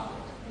 sir.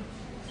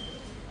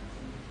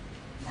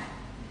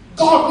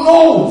 God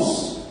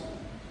knows.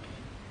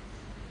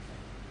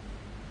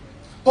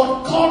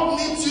 But God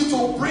needs you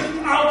to bring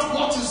out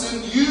what is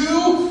in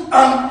you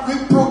and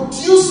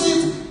reproduce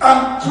it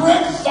and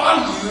create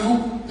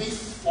value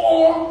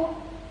before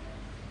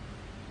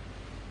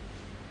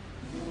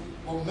you.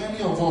 But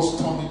many of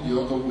us turn it the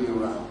other way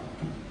around.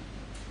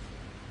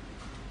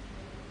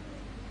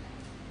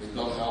 May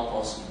God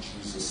help us in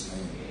Jesus'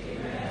 name.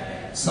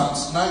 Amen.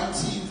 Psalms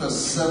 90 verse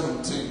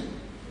 17.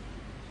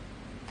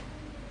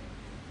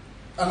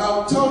 And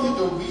I'll tell you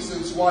the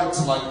reasons why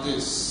it's like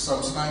this.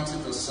 Psalms 90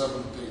 verse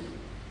 17.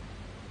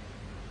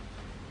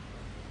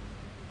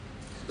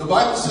 The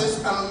Bible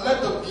says, and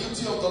let the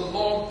beauty of the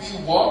Lord be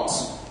what?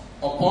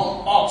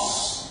 Upon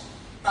us.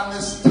 And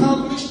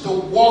establish the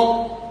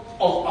work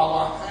of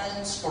our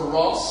hands for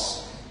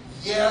us.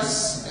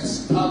 Yes,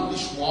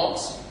 establish what?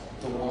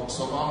 The works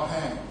of our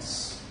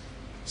hands.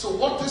 So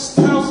what this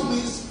tells me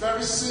is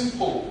very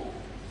simple.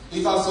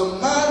 If as a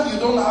man you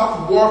don't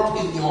have work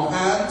in your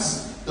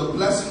hands, the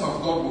blessing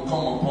of God will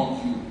come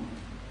upon you.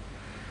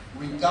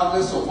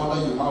 Regardless of whether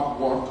you have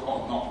work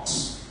or not.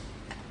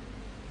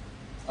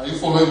 Are you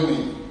following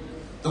me?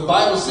 The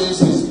Bible says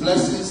his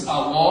blessings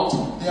are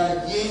what? They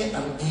are yea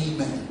and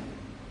amen.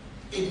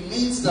 It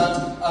means that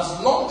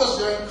as long as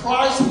you're in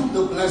Christ,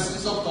 the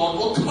blessings of God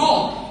will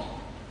come.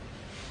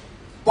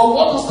 But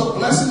what does the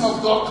blessing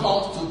of God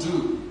come to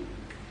do?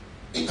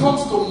 It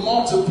comes to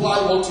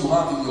multiply what you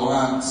have in your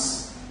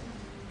hands.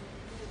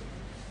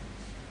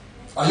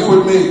 Are you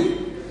with me?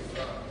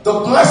 The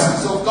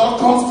blessings of God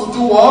comes to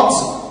do what?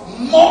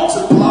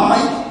 Multiply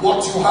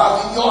what you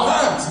have in your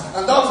hands.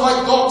 And that's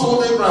why God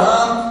told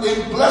Abraham,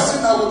 in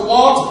blessing I would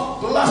what?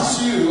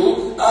 Bless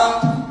you,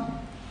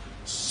 and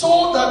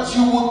so that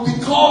you would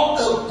become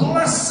a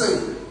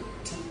blessing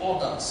to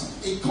others.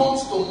 It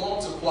comes to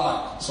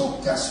multiply. So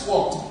guess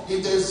what?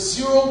 If there's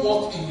zero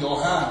work in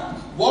your hand,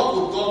 what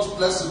would God's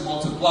blessing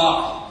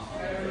multiply?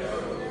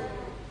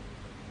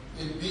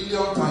 1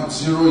 billion times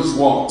 0 is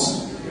what?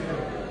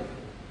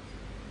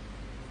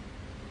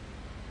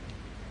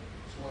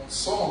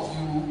 Some of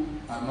you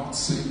are not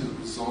seeing the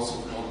results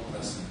of God's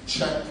blessing.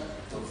 Check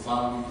the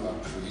value you are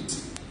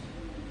creating.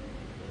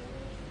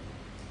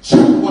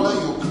 Check whether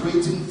you're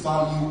creating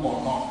value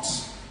or not.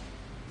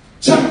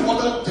 Check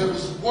whether there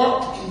is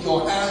work in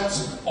your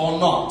hands or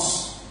not.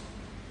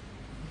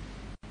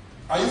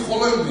 Are you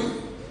following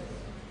me?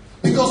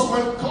 Because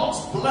when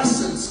God's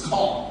blessings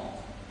come,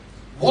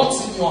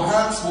 what's in your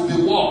hands will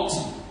be what?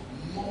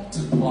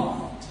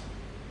 Multiplied.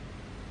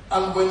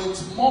 And when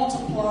it's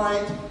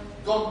multiplied,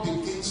 God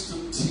begins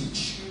to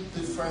teach you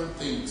different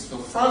things. The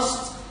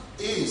first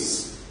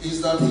is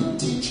that he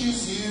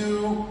teaches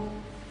you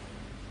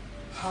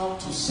how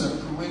to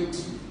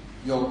separate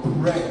your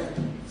bread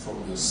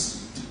from your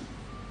seed.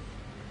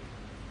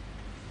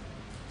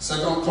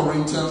 2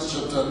 Corinthians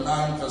chapter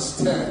 9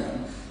 verse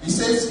 10. He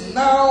says,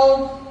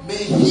 now may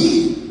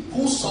he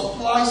who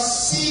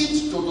supplies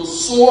seed to the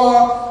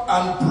sower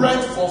and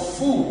bread for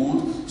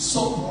food,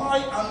 supply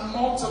and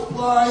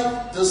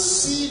multiply the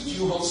seed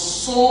you have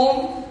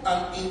sown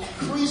and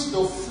increase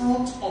the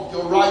fruit of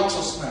your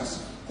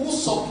righteousness. Who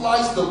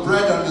supplies the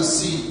bread and the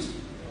seed?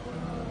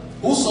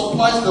 Who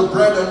supplies the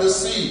bread and the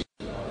seed?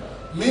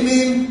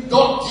 Meaning,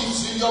 God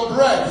gives you your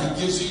bread.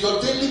 He gives you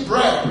your daily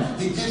bread.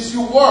 He gives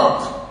you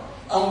work.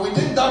 And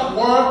within that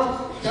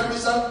work, there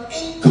is an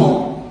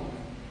income.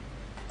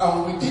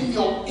 And within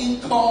your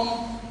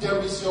income, there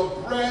is your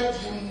bread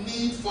you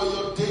need for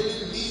your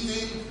daily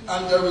living.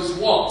 And there is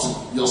what?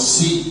 Your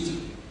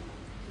seed.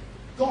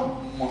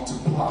 God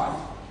multiply.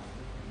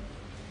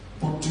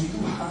 But do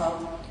you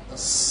have a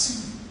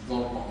seed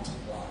God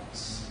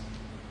multiplies?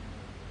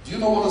 Do you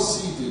know what a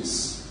seed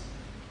is?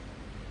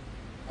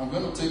 I'm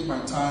going to take my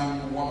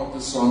time one of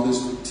the Sundays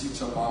to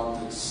teach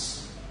about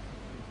this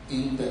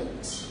in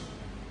depth.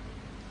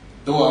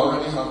 Though I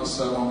already have a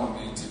sermon on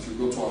it, if you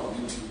go to our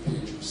YouTube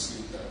page, you'll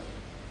see that.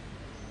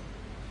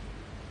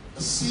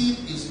 A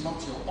seed is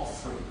not your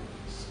offering.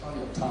 It's not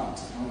your tithe.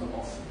 It's not your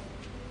offering.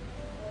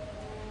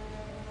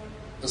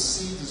 A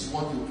seed is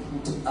what you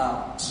put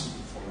out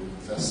for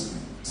investment.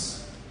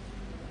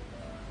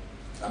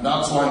 And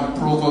that's why in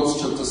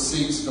Proverbs chapter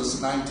 6,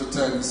 verse 9 to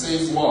 10, it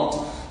says what?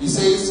 It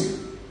says,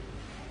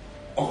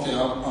 okay,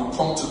 I'll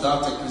come to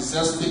that.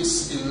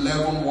 Ecclesiastes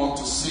 11, 1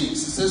 to 6. It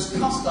says,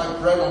 cast thy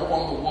bread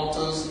upon the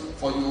waters,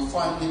 for you will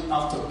find it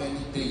after many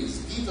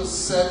days. Either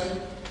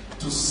 7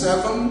 to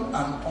 7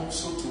 and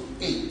also to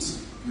 8.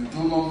 You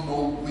do not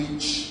know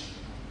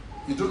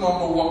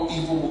what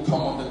evil will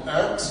come on the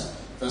earth.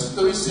 Verse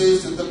 3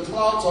 says that the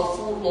clouds are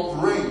full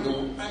of rain. They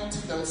will empty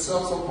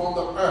themselves upon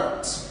the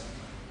earth.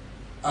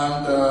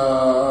 And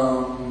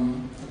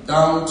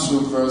down to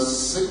verse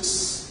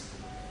 6.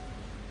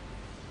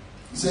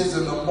 It says,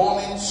 in the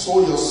morning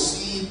sow your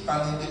seed,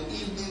 and in the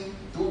evening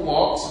do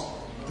what?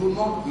 Do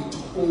not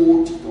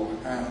withhold your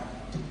hand,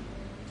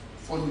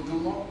 for you do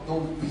not know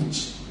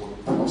which will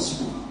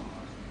prosper.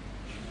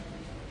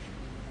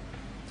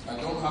 I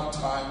don't have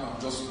time,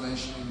 I'm just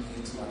mentioning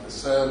it. Like I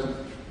said,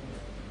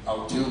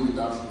 I'll deal with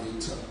that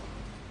later.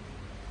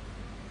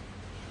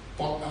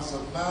 But as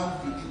a man,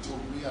 you need to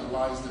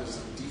realize there's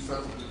a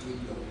difference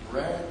between your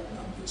bread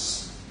and your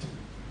seed.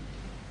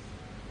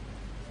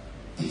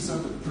 These are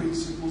the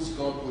principles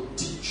God will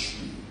teach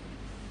you.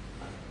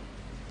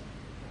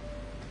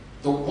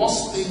 The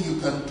worst thing you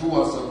can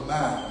do as a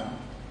man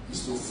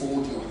is to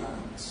fold your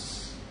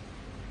hands.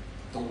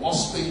 The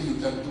worst thing you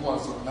can do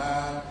as a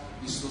man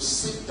is to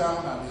sit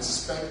down and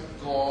expect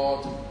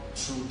God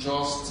to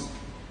just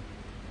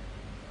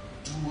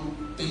do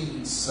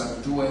things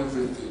and do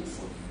everything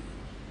for you.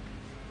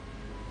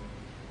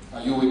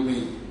 Are you with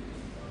me?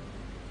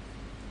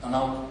 And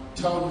I'll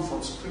tell you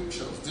from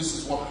scriptures, this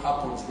is what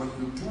happens. When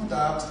you do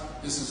that,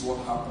 this is what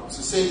happens.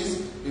 It says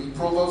in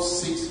Proverbs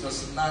 6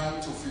 verse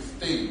 9 to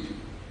 15.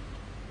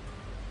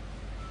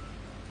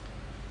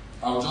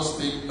 I'll just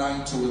take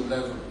 9 to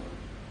 11.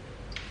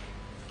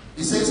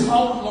 It says,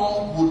 how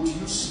long would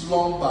you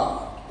slumber,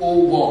 O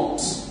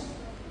what?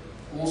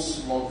 O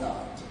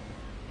sluggard.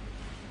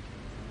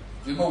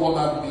 Do you know what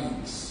that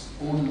means?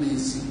 O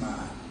lazy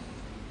man.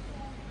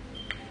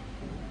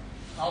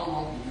 How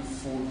long will you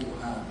fold your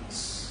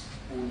hands,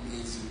 O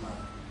lazy man?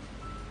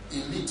 A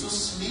little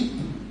sleep,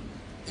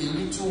 a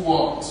little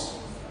what?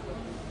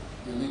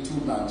 A little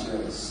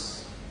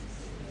largesse,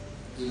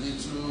 a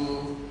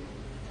little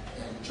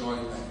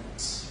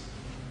enjoyment.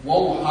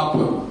 What will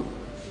happen?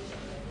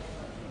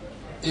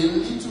 A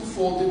little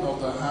folding of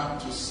the hand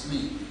to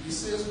sleep. He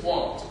says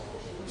what?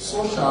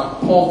 So shall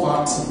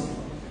poverty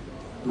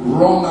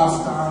run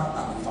after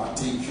and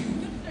overtake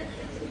you.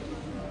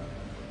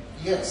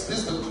 Yes,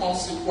 this is the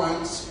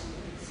consequence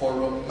for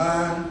a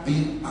man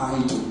being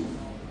idle.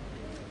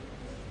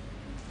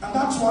 And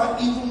that's why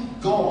even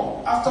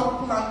God, after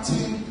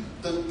planting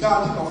the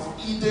Garden of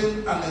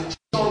Eden and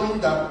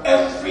ensuring that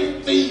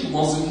everything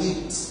was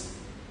in it.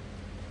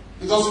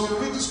 Because if you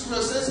read the scripture,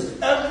 it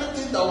says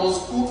everything that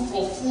was good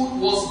for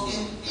food was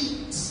in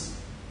it.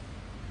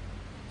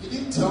 He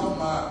didn't tell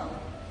man,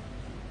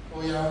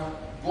 oh yeah,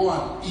 go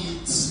and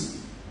eat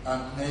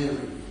and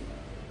marry.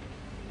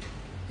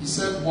 He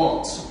said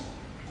what?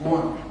 Go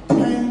and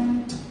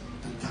tend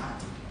the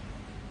garden.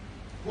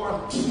 Go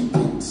and keep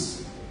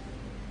it.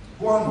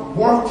 Go and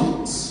work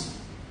it.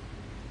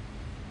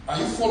 Are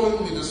you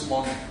following me this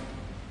morning?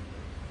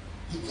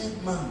 He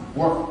gave man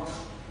work.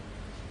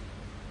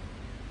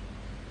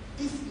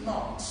 If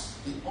not,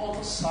 the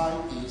other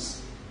side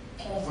is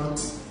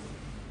poverty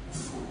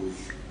for you.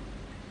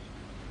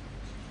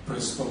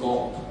 Praise the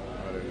Lord.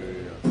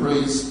 Hallelujah.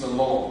 Praise the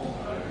Lord.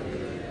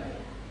 Hallelujah.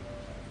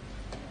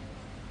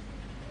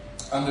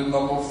 And the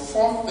number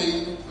 4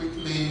 thing,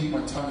 quickly,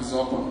 my time is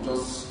up, I'm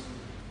just...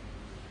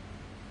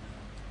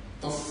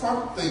 The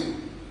 4th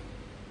thing,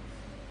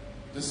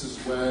 this is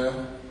where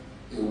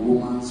a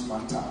woman's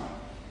matter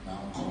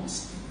now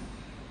comes in.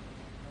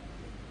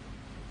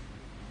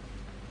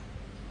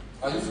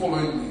 Are you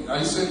following me? Are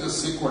you saying the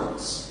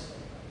sequence?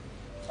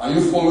 Are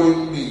you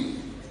following me?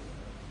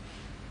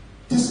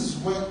 This is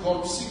where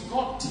God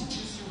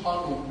teaches you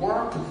how to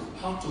work,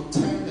 how to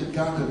tend the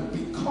garden,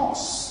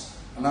 because,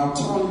 and I'll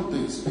tell you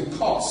this,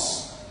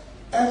 because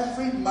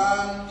every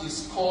man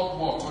is called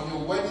what? On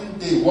your wedding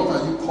day, what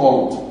are you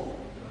called?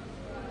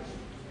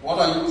 What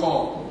are you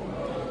called?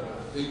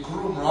 A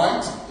groom,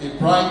 right? A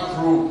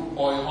bridegroom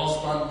or a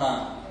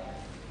husbandman.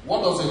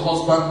 What does a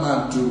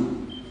husbandman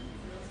do?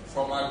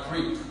 From my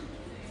Greek.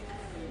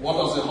 What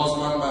does a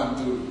husbandman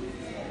do?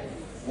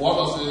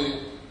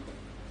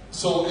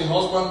 So a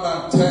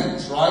husbandman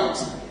tends, right?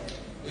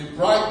 A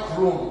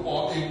bridegroom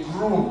or a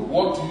groom,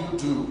 what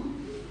do?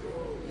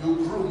 You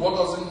groom. What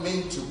does it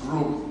mean to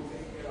groom?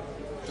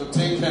 To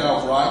take care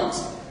of, right?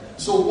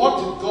 So what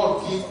did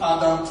God give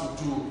Adam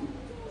to do?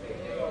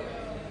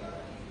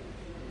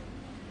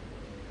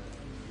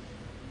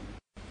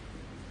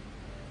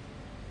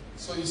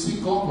 So you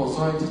see, God was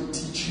already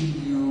teaching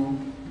you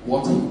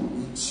what He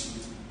needs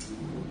you to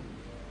do.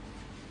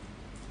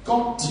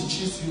 God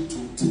teaches you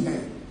to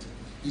tend.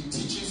 He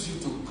teaches you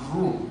to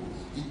groom.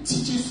 He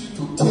teaches you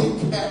to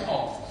take care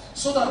of.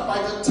 So that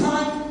by the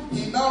time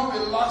He now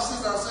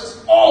relaxes and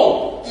says,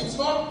 oh, it's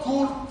not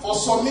good for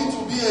Sonny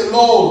to be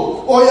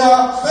alone. Oh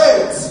yeah,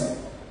 faith.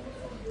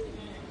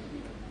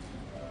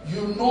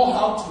 You know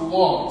how to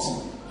what?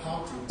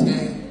 How to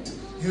tend.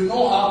 You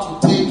know how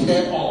to take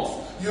care of.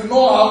 You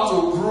know how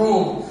to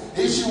groom.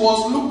 If she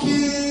was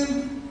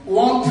looking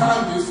one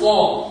kind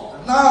before,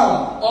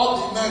 now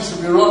all the men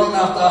should be running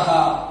after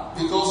her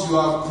because you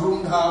have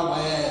groomed her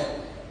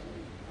well.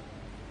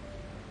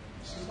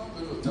 She's not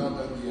going to tell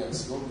them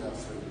yes. Don't be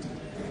afraid.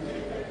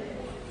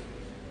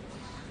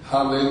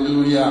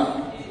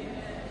 Hallelujah.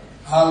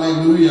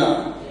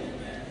 Hallelujah.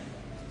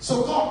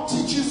 So God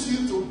teaches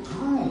you to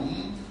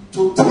groom,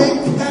 to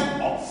take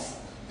care of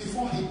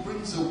before He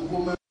brings a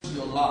woman to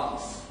your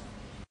life.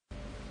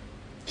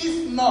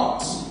 If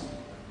not,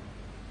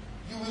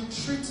 you will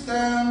treat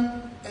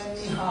them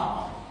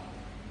anyhow.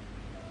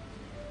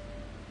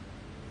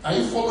 Are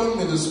you following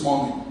me this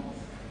morning?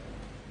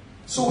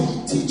 So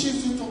He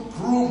teaches you to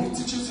groom, He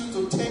teaches you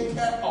to take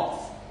care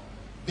of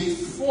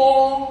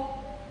before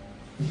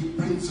He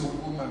brings a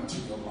woman to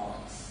your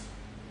life.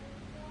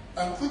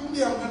 And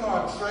quickly I'm going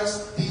to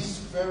address these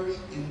very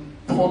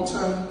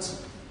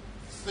important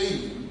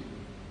theme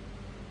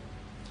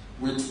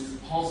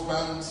with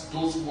husbands,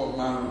 those who are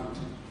married.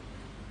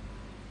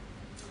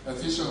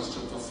 Ephesians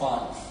chapter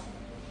 5.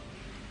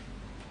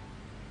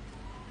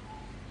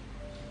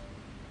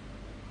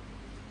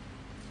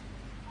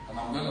 And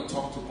I'm going to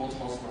talk to both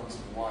husbands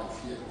and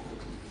wife here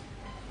quickly.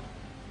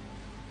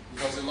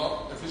 Because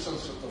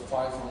Ephesians chapter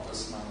 5 from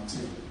verse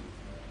 19.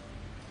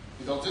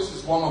 Because this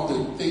is one of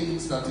the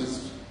things that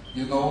is,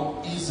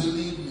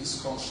 easily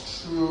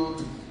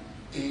misconstrued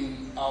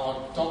in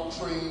our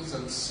doctrines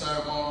and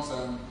sermons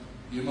and,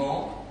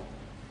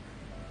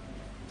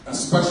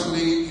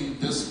 especially in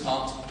this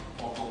part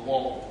of the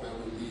world where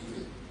we live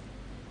in.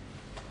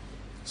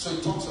 So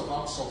it talks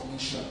about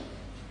submission.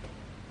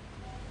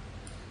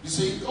 You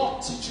see,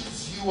 God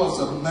teaches you as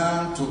a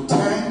man to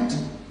tend,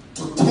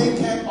 to take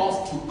care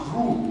of, to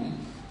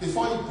groom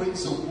before He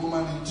brings a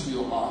woman into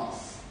your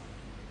life.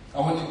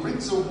 And when He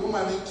brings a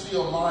woman into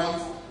your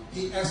life,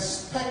 He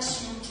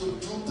expects you to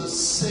do the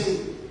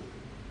same.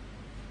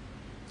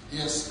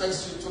 He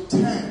expects you to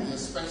tend. He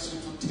expects you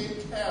to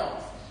take care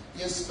of.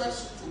 He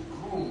expects you to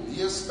groom.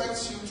 He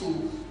expects you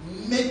to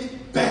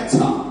make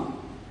better.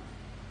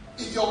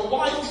 If your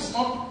wife is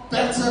not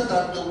better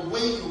than the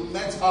way you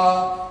met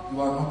her,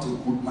 you are not a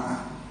good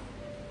man.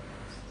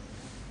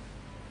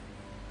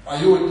 Are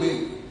you with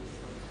me?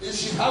 If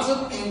she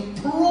hasn't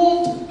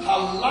improved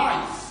her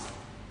life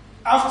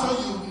after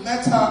you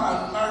met her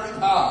and married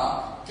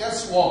her,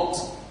 guess what?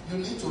 You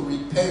need to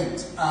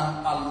repent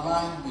and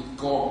align with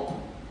God.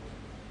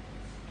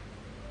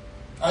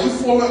 Are you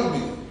following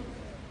me?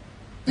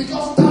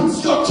 Because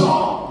that's your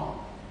job.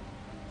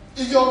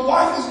 If your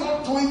wife is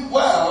not doing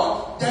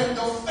well, then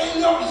the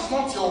failure is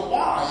not your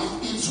wife,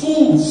 it's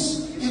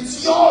whose?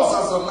 It's yours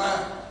as a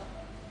man.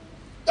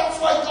 That's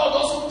why God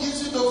also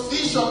gives you the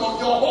vision of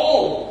your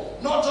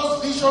home. Not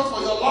just vision for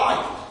your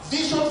life.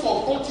 Vision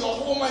for both your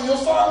home and your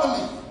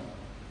family.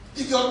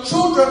 If your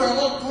children are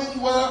not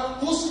doing well,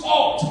 whose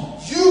fault?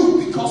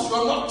 You, because you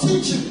are not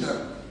teaching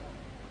them.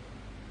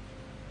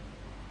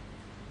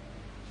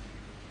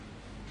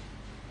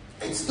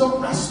 It's the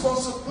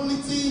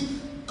responsibility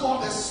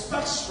God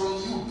expects from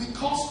you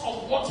because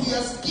of what He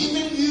has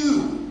given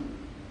you.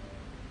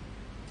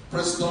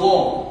 Praise the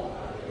Lord.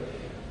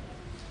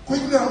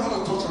 Quickly, I'm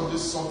going to touch on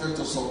this subject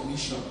of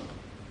submission.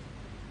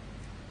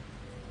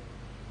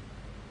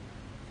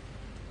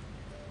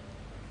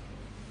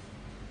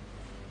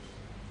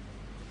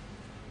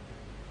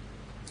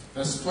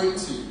 Verse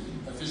 20,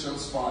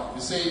 Ephesians 5.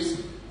 It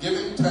says,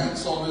 giving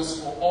thanks always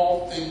for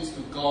all things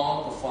to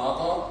God the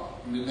Father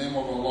in the name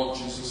of our Lord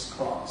Jesus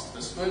Christ.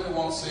 Verse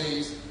 21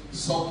 says,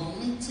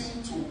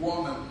 submitting to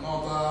one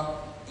another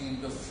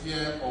in the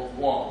fear of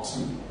what?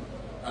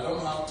 I don't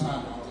have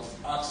time, I'll just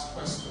ask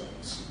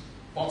questions.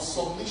 But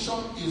submission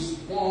is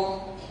one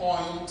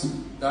point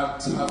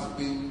that has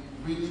been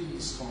really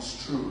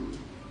misconstrued.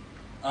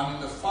 And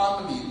in the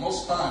family,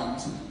 most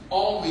times,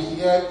 all we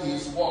hear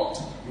is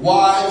what?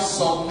 Wives,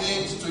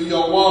 submit to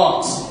your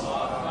what?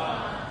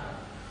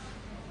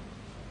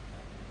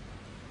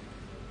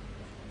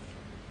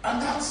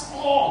 And that's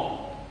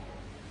all.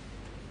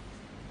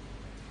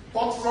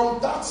 But from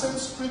that same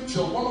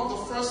scripture, one of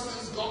the first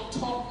things God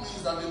taught me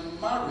is that in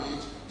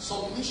marriage,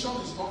 submission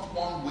is not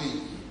one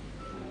way.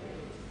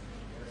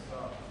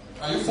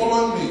 Are you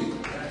following me?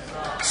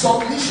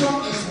 Submission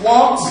is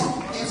what?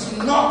 It's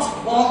not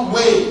one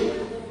way.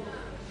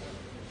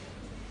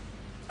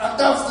 And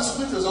that's the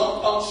scriptures.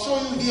 I'll show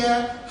you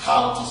here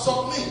how to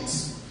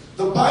submit.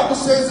 The Bible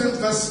says in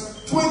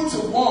verse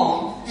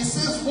 21, it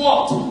says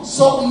what?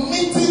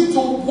 Submitting to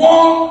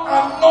one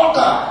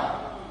another.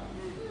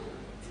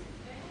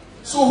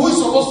 So who is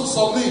supposed to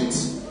submit?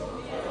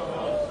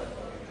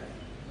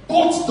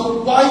 Both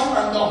the wife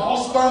and the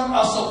husband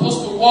are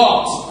supposed to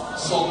what?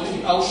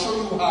 Submit. I'll show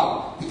you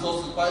how.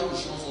 Because the Bible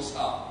shows us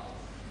how.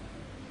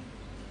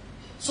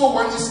 So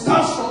when it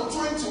starts from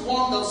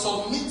 21, that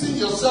submitting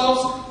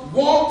yourselves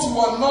one to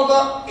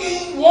another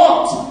in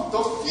what?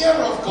 The fear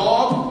of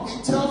God,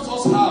 it tells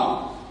us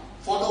how.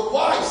 For the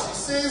wives, it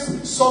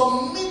says,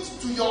 submit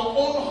to your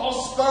own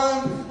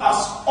husband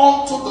as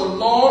unto the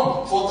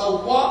Lord, for the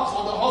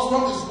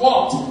husband is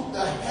what?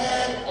 The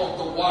head of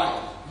the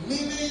wife.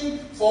 Meaning,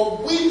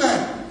 for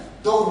women,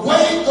 the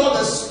way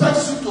God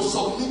expects you to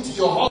submit to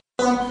your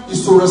husband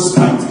is to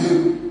respect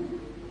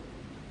him.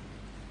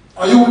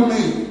 Are you with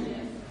me?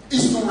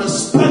 Is to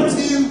respect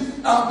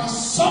him and be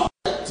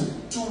subject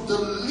to the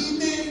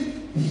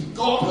leading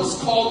God has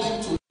called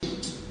him to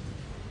lead.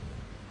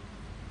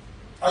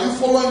 Are you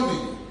following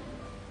me?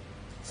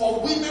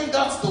 For women,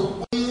 that's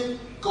the way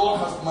God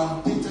has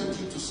mandated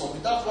you to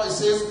submit. That's why it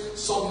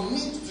says,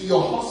 submit to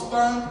your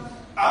husband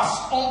as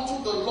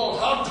unto the Lord.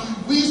 How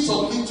do we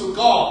submit to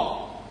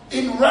God?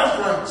 In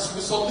reverence.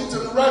 We submit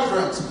in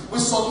reverence. We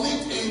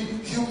submit in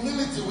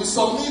humility. We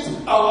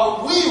submit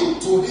our will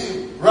to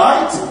him.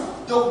 Right?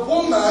 The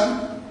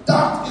woman,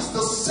 that is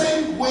the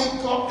same way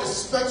God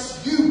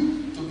expects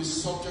you to be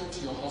subject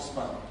to your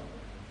husband.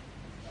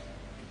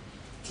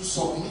 To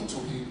submit to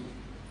him.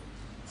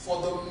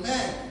 For the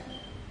men,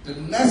 the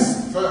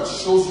next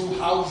verse shows you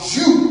how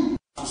you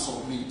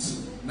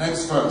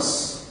Next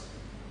verse.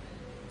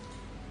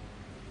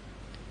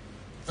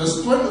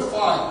 Verse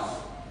 25.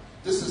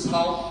 This is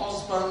how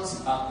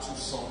husbands are to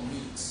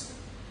submit.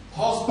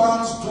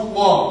 Husbands do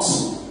what?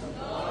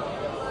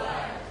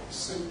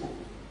 Simple.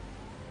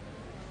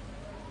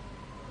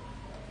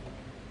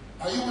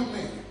 Are you with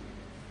me?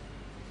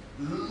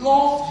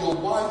 Love your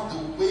wife the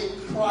way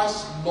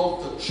Christ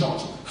loved the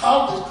church.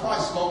 How did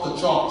Christ love the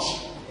church?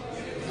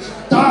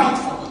 He died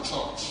for the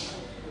church.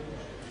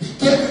 He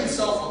gave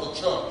himself for the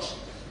church.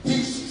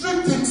 He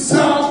stripped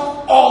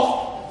himself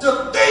of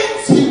the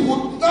things he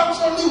would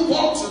naturally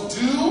want to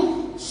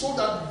do so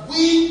that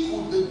we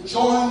could be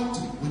joined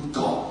with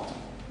God.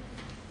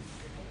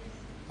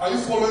 Are you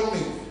following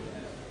me?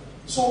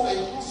 So a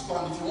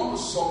husband, if you want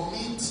to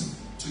submit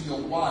to your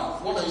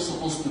wife, what are you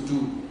supposed to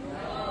do?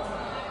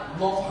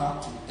 Love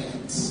her to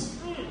death.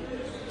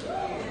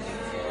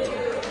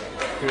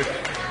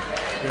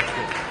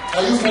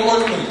 Are you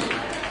following me?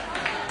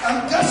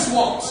 And guess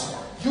what?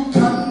 You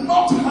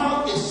cannot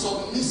have a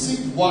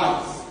submissive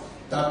wife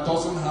that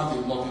doesn't have a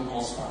loving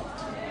husband.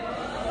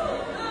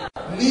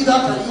 Neither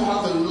can you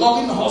have a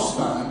loving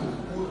husband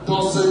who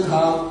doesn't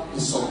have a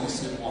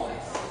submissive wife.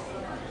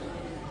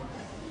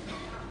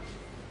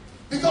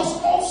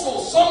 Because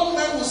also some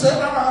men will say,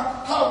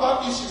 how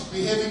about if she's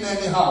behaving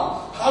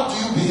anyhow? How do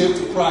you behave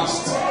to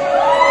Christ?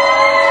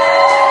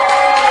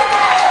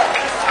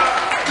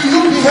 Do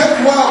you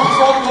behave well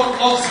before God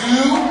loves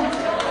you?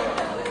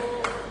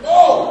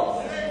 No.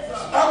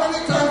 How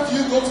many times do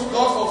you go to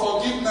God for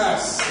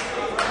forgiveness?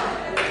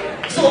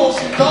 So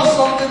she does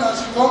something and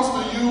she comes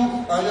to you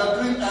and you're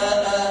doing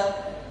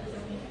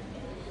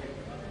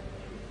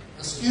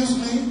excuse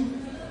me?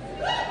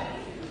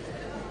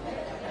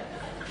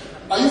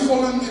 Are you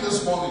following me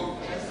this morning?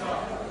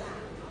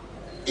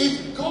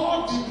 If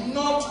God did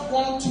not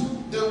want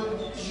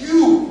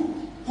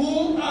you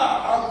who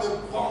are, I'm a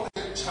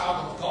born-again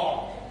child of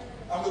God,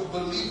 I'm a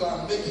believer,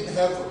 I'm making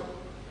heaven.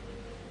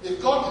 If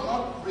God did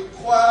not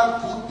require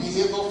good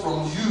behavior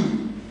from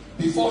you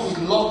before he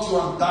loved you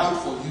and died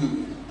for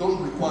you,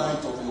 don't require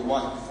it of your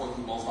wife before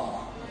you love her.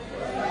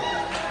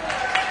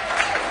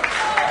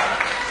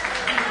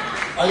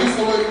 Are you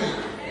following me?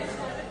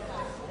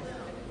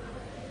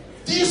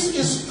 This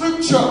is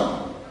scripture.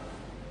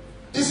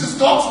 This is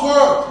God's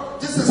word.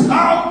 This is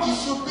how it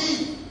should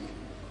be.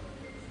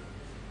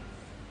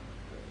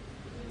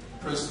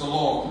 Praise the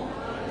Lord.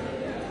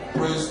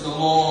 Praise the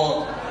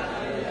Lord.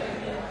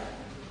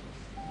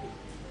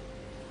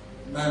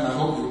 Man, I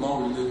hope you will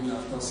not relate me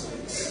after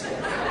service.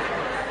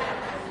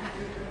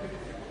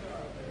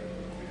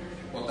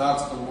 But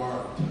that's the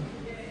word.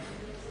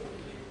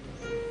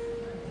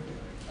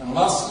 And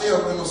lastly,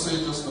 I'm going to say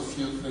just a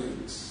few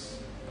things.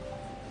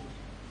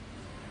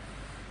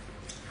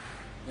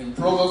 In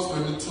Proverbs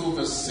 22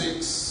 verse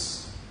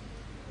 6,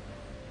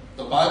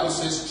 the Bible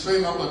says,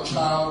 train up a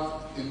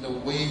child in the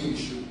way he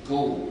should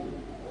go,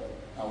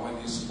 and when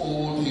he's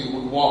old he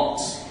will what?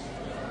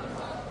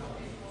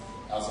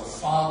 As a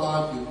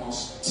father, you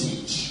must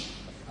teach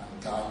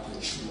and guide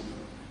your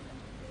children.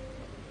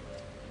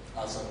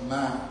 As a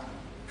man,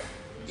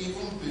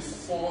 even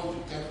before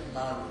you get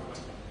married,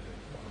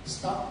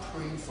 start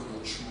praying for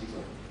your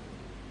children.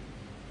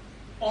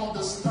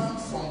 Understand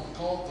from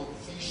God the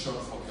vision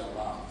for their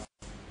life.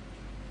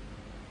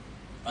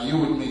 Are you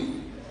with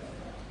me?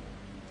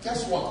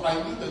 Guess what? I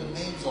knew the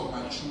names of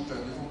my children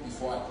even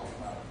before I got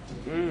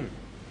married.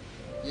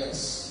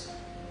 Yes.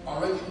 I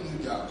already knew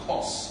their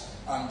course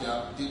and the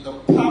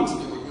path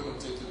they were going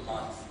to take in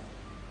life.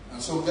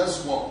 And so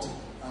guess what?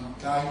 I'm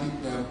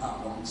guiding them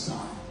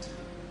alongside.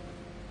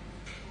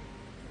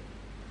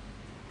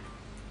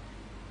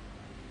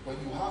 When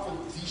you have a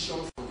vision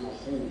for your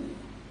home,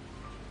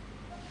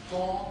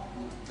 God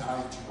will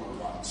guide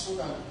you around so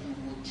that you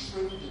will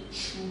train the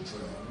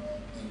children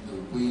in the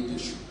way they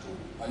should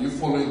go. Are you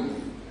following me?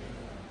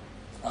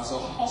 As a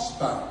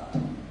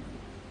husband,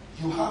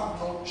 you have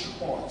no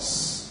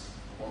choice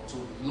but to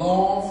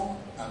love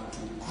and to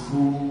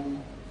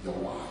groom your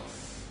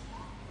wife.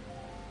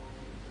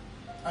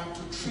 And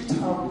to treat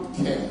her with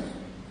care.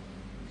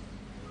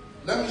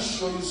 Let me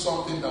show you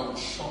something that will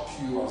shock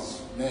you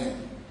as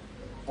men.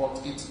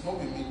 But it's not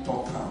me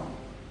talking.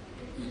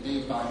 It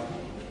is Bible.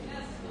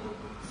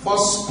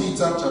 1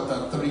 Peter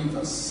chapter 3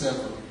 verse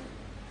 7.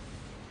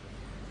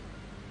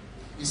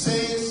 It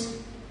says,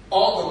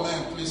 all the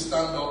men, please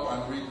stand up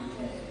and read with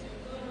me.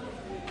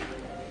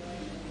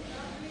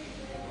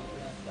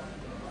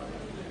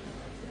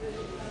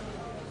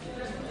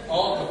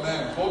 All the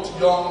men, both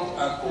young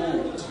and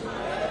old.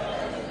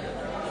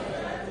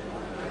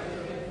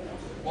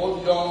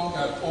 Both young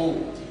and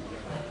old.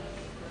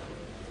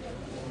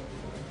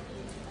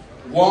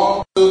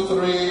 1, 2,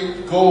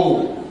 3,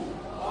 go.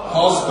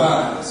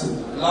 Husbands,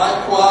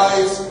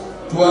 likewise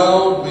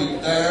dwell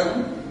with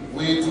them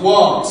with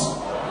what?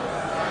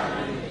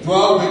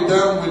 Dwell with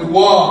them with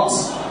what?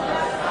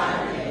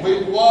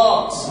 With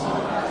what?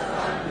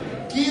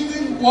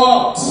 Giving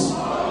what?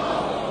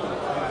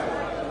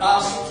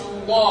 As to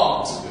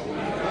what?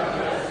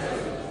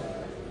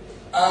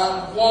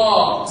 And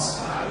what?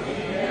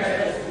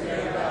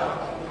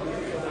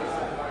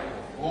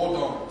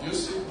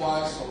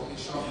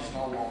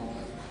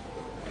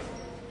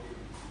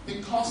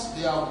 because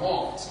they are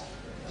what?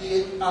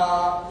 They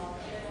are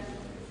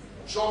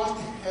joint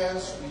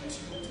heirs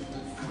with you to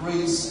the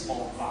grace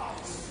of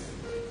life.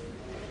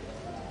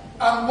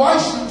 And why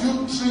should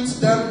you treat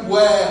them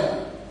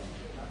well?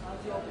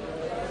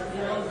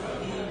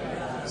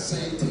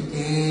 Say it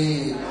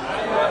again.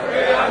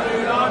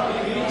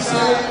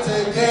 Say it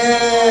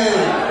again.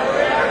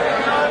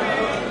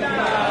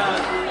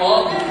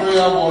 All the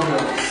prayer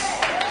warriors.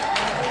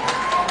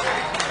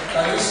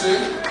 Can you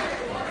see?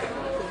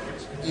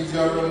 If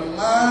you're a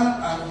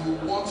man and you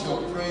want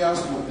your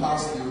prayers to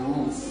pass the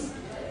roof,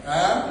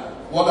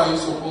 what are you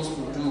supposed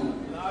to do?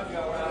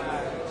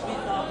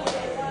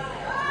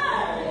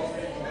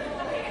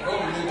 What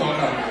will you talk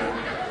about?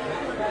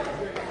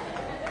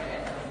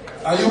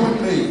 Are you with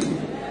me?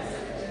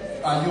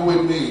 Are you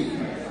with me?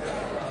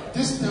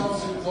 This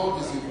tells you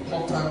God is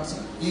important.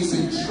 He's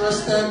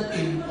interested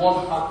in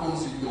what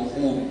happens in your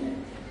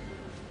home.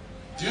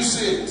 Do you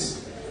see it?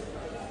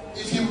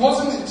 If he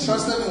wasn't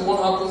interested in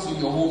what happens in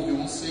your home, he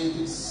won't say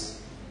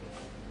this.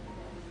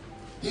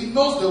 He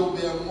knows they will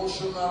be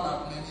emotional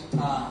at many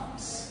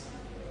times.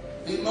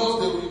 He knows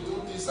they will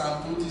do this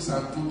and do this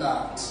and do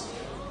that.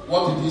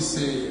 What did he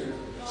say?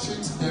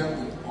 Treat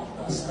them with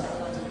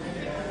understanding.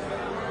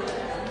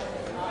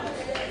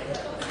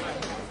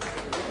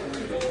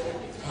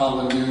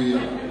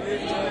 Hallelujah.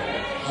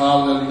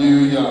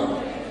 Hallelujah.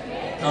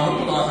 Can we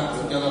put our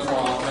hands together for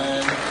our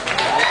man?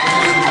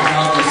 Please, we can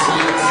have a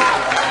seat.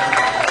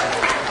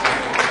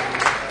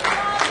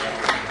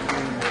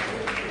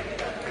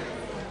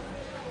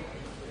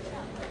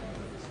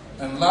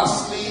 And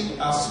lastly,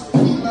 as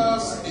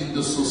pillars in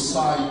the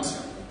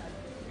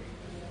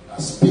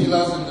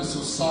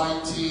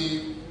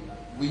society,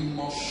 we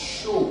must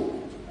show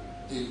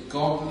a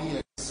godly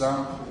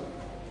example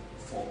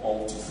for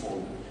all to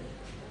follow.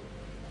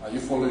 Are you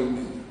following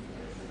me?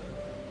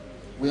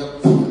 We are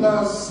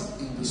pillars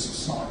in the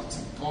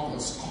society. God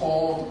has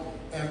called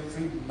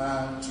every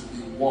man to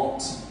be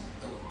what?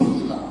 A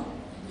pillar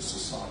in the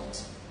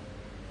society.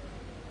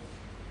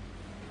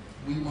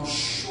 We must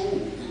show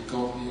a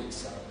godly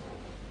example.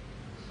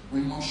 We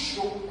must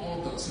show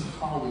others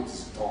how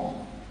it's done.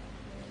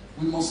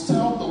 We must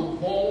tell the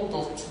world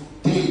of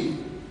today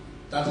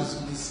that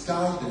is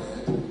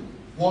misguided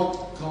what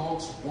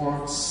God's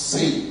word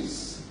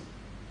says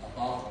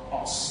about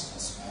us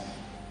as men.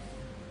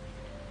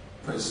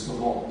 Praise the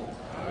Lord.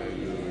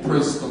 Hallelujah.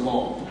 Praise the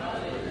Lord.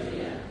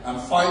 Hallelujah.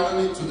 And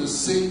finally, to the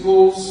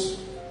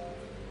singles,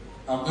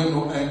 I'm going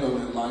to end on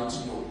a light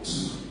note.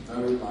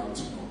 Very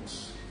light note.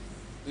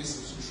 This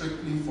is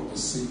strictly for the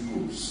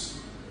singles.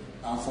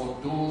 And for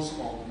those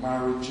of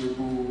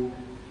marriageable,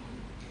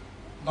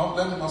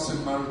 let me not say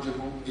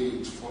marriageable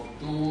age, for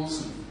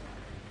those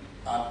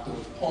at the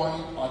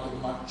point or the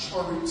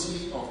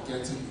maturity of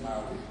getting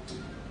married.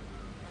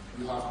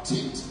 You have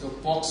ticked the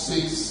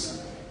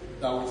boxes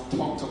that we've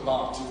talked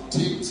about. You've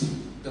ticked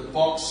the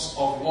box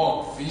of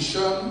what?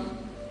 Vision.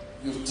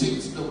 You've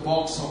ticked the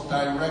box of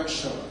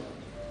direction.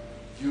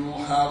 You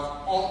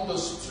have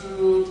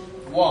understood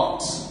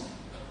what?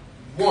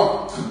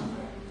 Work.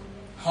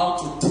 How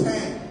to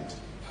tend.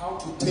 How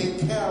to take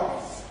care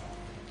of.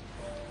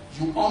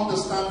 You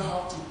understand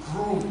how to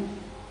groom.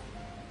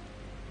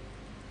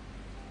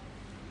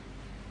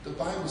 The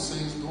Bible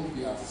says don't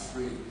be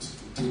afraid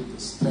to take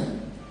the step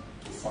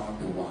to find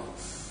a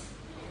wife.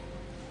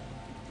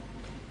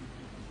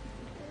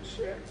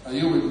 Are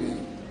you with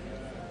me?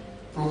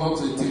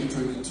 Proverbs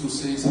 18:22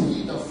 says,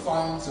 he that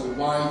finds a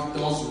wife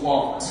does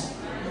what?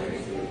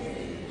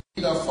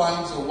 He that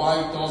finds a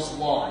wife does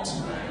what?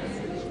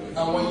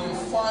 And when you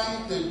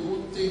find a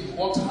good thing,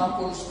 what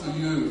happens to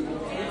you?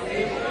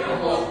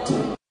 What?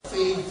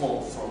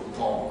 Favor from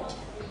God.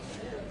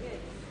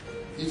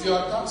 If you're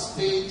at that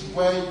stage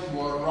where you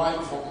are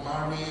ripe for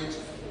marriage,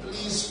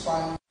 please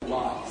find a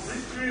wife.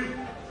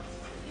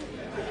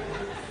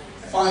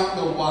 Find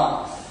a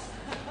wife.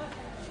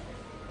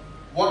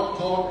 What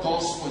God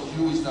does for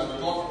you is that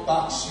God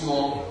backs you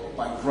up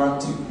by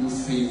granting you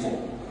favor.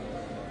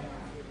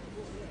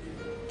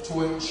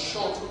 To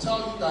ensure, to tell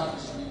you that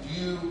He's with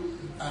you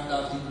and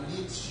that He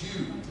needs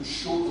you to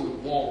show the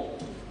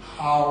world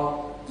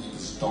how it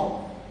is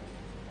done.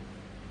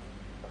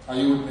 Are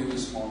you with me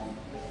this morning?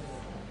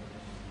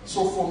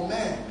 So for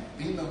men,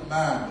 being a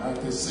man,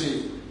 like they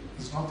say,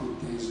 is not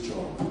a day's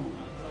job.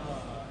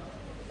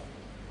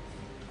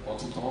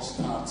 But it all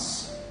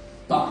starts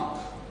back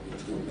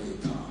with your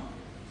Maker.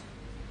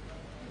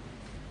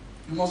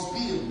 You must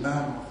be a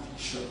man of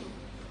vision.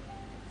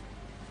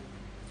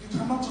 You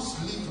cannot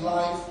just live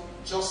life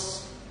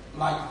just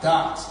like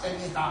that,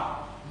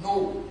 anyhow.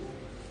 No.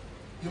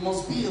 You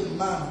must be a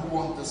man who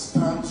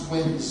understands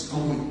where he's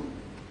going.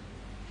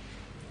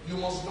 You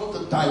must know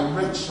the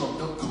direction,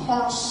 the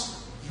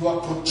course you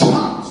are to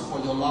chart for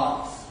your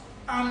life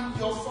and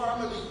your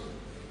family.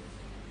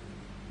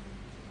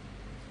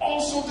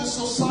 Also the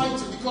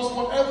society, because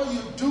whatever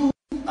you do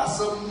as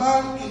a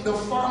man in the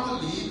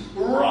family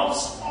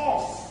rubs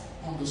off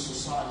on the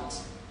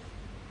society.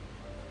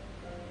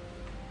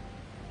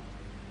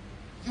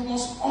 You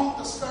must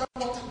understand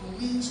what it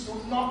means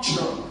to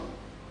nurture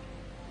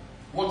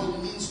what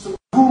it means to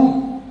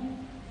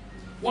groom,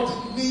 what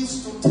it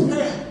means to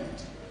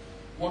tend,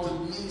 what it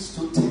means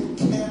to take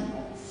care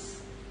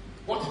of,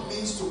 what it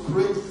means to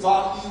create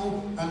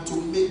value and to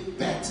make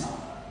better.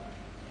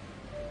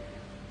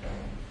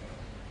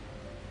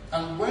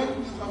 And when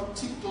you have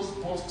ticked those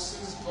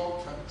boxes,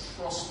 God can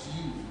trust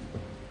you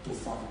to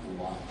find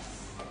a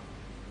wife.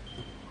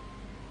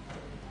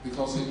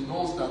 Because He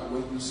knows that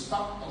when you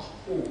start a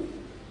home,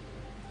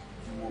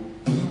 you will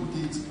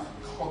build it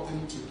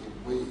according to the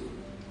way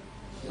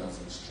He has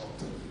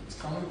instructed it.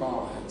 Can we bow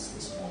our heads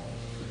this morning?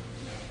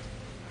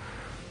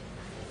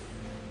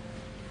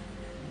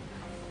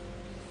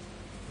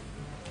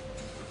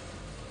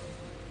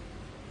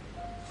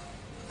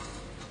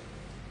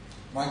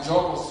 My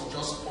job was to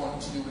just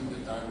point you in the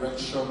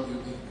direction you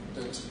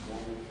needed to go.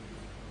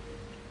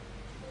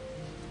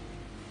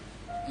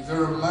 If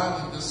you're a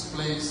man in this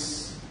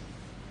place,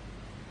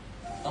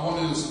 I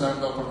want you to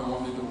stand up and I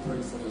want you to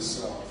pray for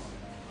yourself.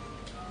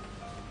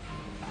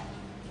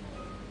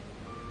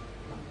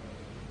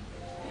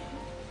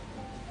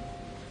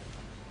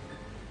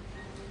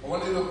 I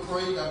want you to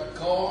pray that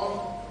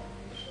God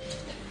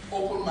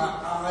open my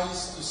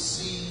eyes to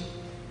see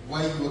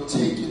where you're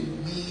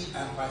taking me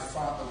and my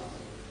family.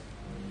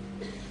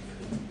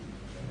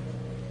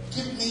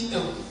 Give me a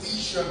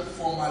vision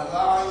for my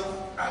life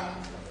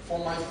and for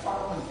my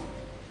family.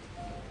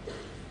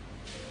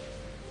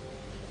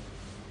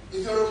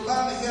 If you're a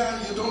man here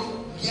and you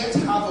don't yet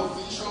have a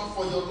vision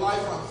for your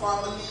life and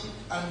family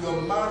and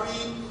you're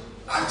married,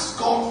 ask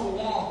God for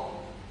one.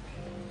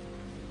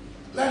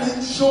 Let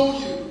Him show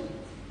you.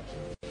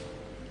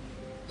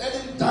 Let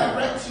Him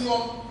direct you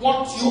on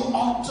what you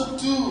ought to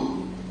do.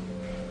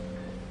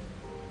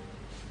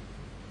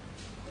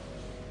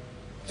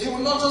 He will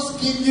not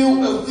just give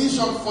you a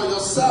vision for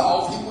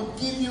yourself, He will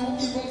give you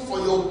even for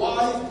your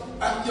wife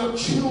and your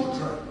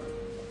children.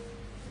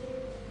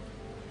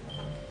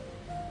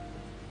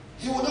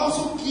 He would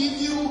also give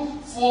you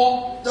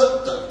for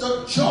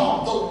the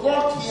job, the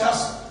work He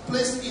has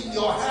placed in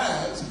your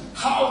hands,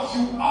 how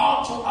you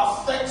are to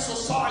affect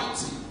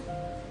society.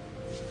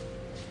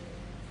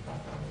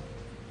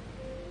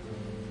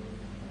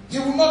 He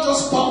will not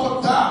just stop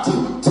at that, He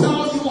will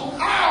tell you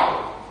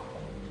how.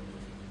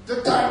 The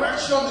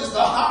direction is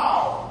the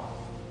how.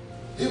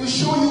 He will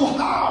show you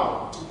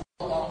how to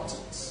go about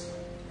it.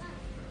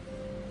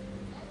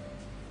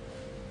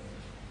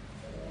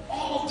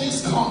 All of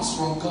this comes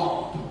from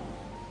God.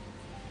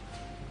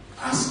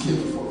 Ask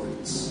Him for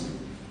it.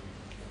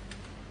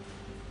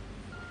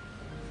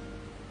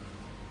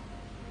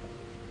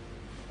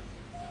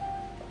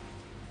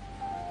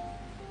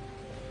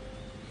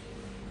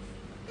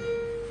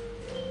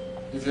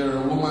 If you're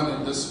a woman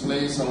in this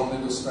place, I want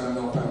you to stand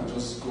up and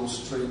just go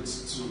straight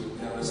to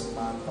the nearest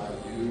man by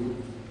you.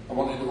 I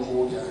want you to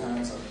hold their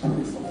hands and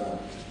pray for them.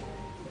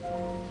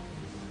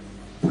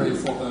 Pray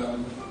for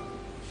them.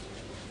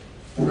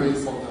 Pray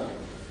for them.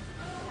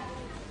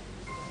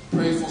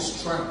 Pray for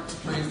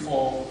strength. Pray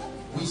for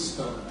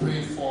wisdom.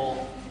 Pray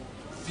for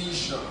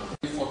vision.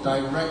 Pray for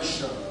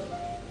direction.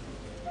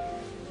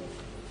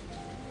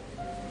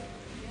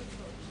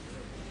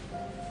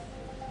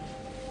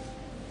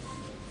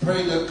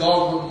 Pray that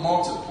God would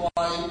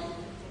multiply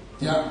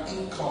their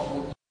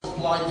income, would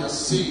multiply their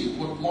seed,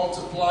 would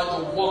multiply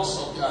the works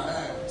of their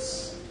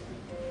hands.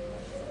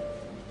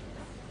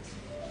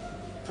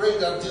 Pray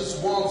that these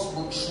ones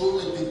would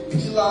truly be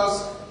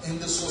pillars in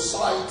the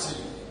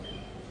society.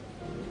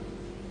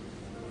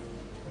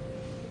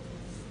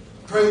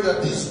 Pray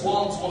that these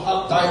ones will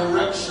have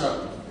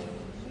direction.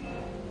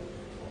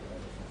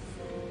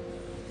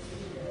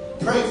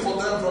 Pray for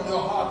them from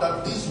your heart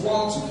that these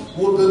ones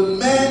will be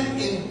men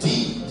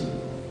indeed.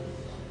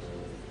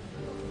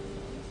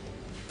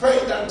 Pray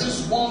that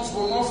these ones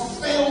will not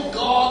fail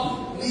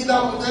God, neither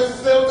will they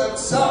fail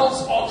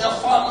themselves or their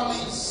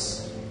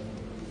families.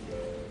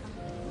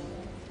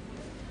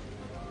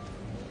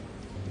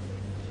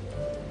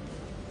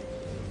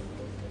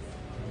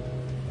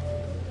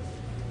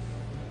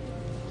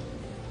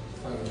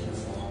 Thank you,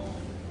 Father.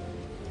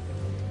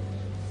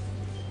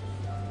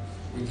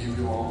 We give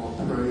you all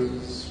the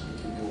praise. We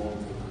give you all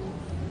the glory.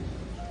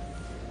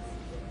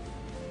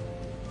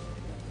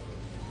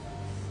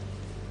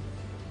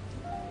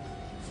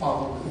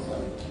 Father, we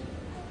thank you.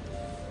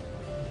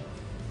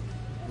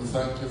 We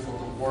thank you for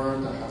the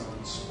word that has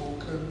been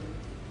spoken.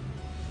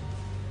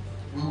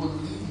 We will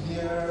leave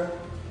here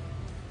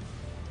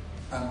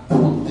and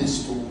put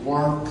this to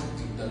work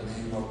in the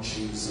name of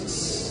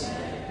Jesus.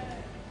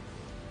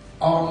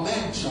 Our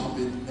men shall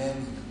be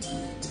men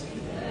indeed.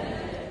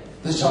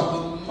 They shall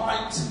be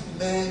mighty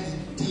men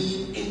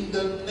indeed in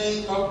the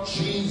name of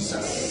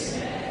Jesus.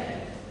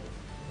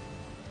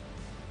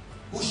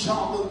 Who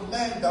shall be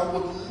men that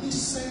would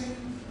listen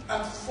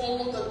and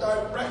follow the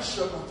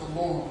direction of the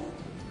Lord.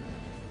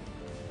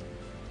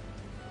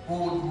 Who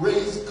would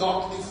raise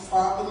godly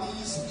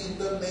families in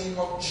the name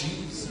of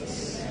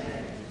Jesus.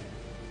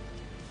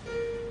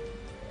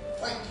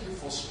 Thank you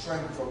for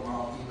strength from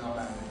our inner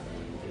man.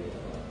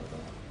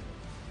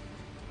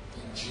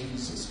 In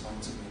Jesus'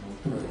 mighty name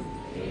we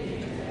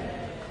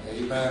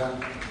pray.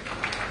 Amen.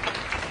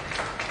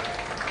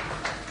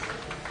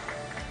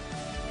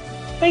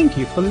 Thank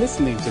you for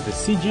listening to the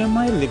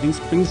CGMI Living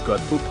Springs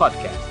Gospel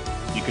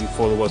Podcast. You can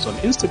follow us on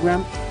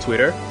Instagram,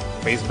 Twitter,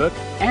 Facebook,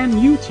 and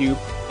YouTube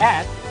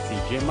at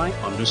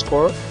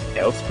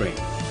CGMI_L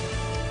Springs.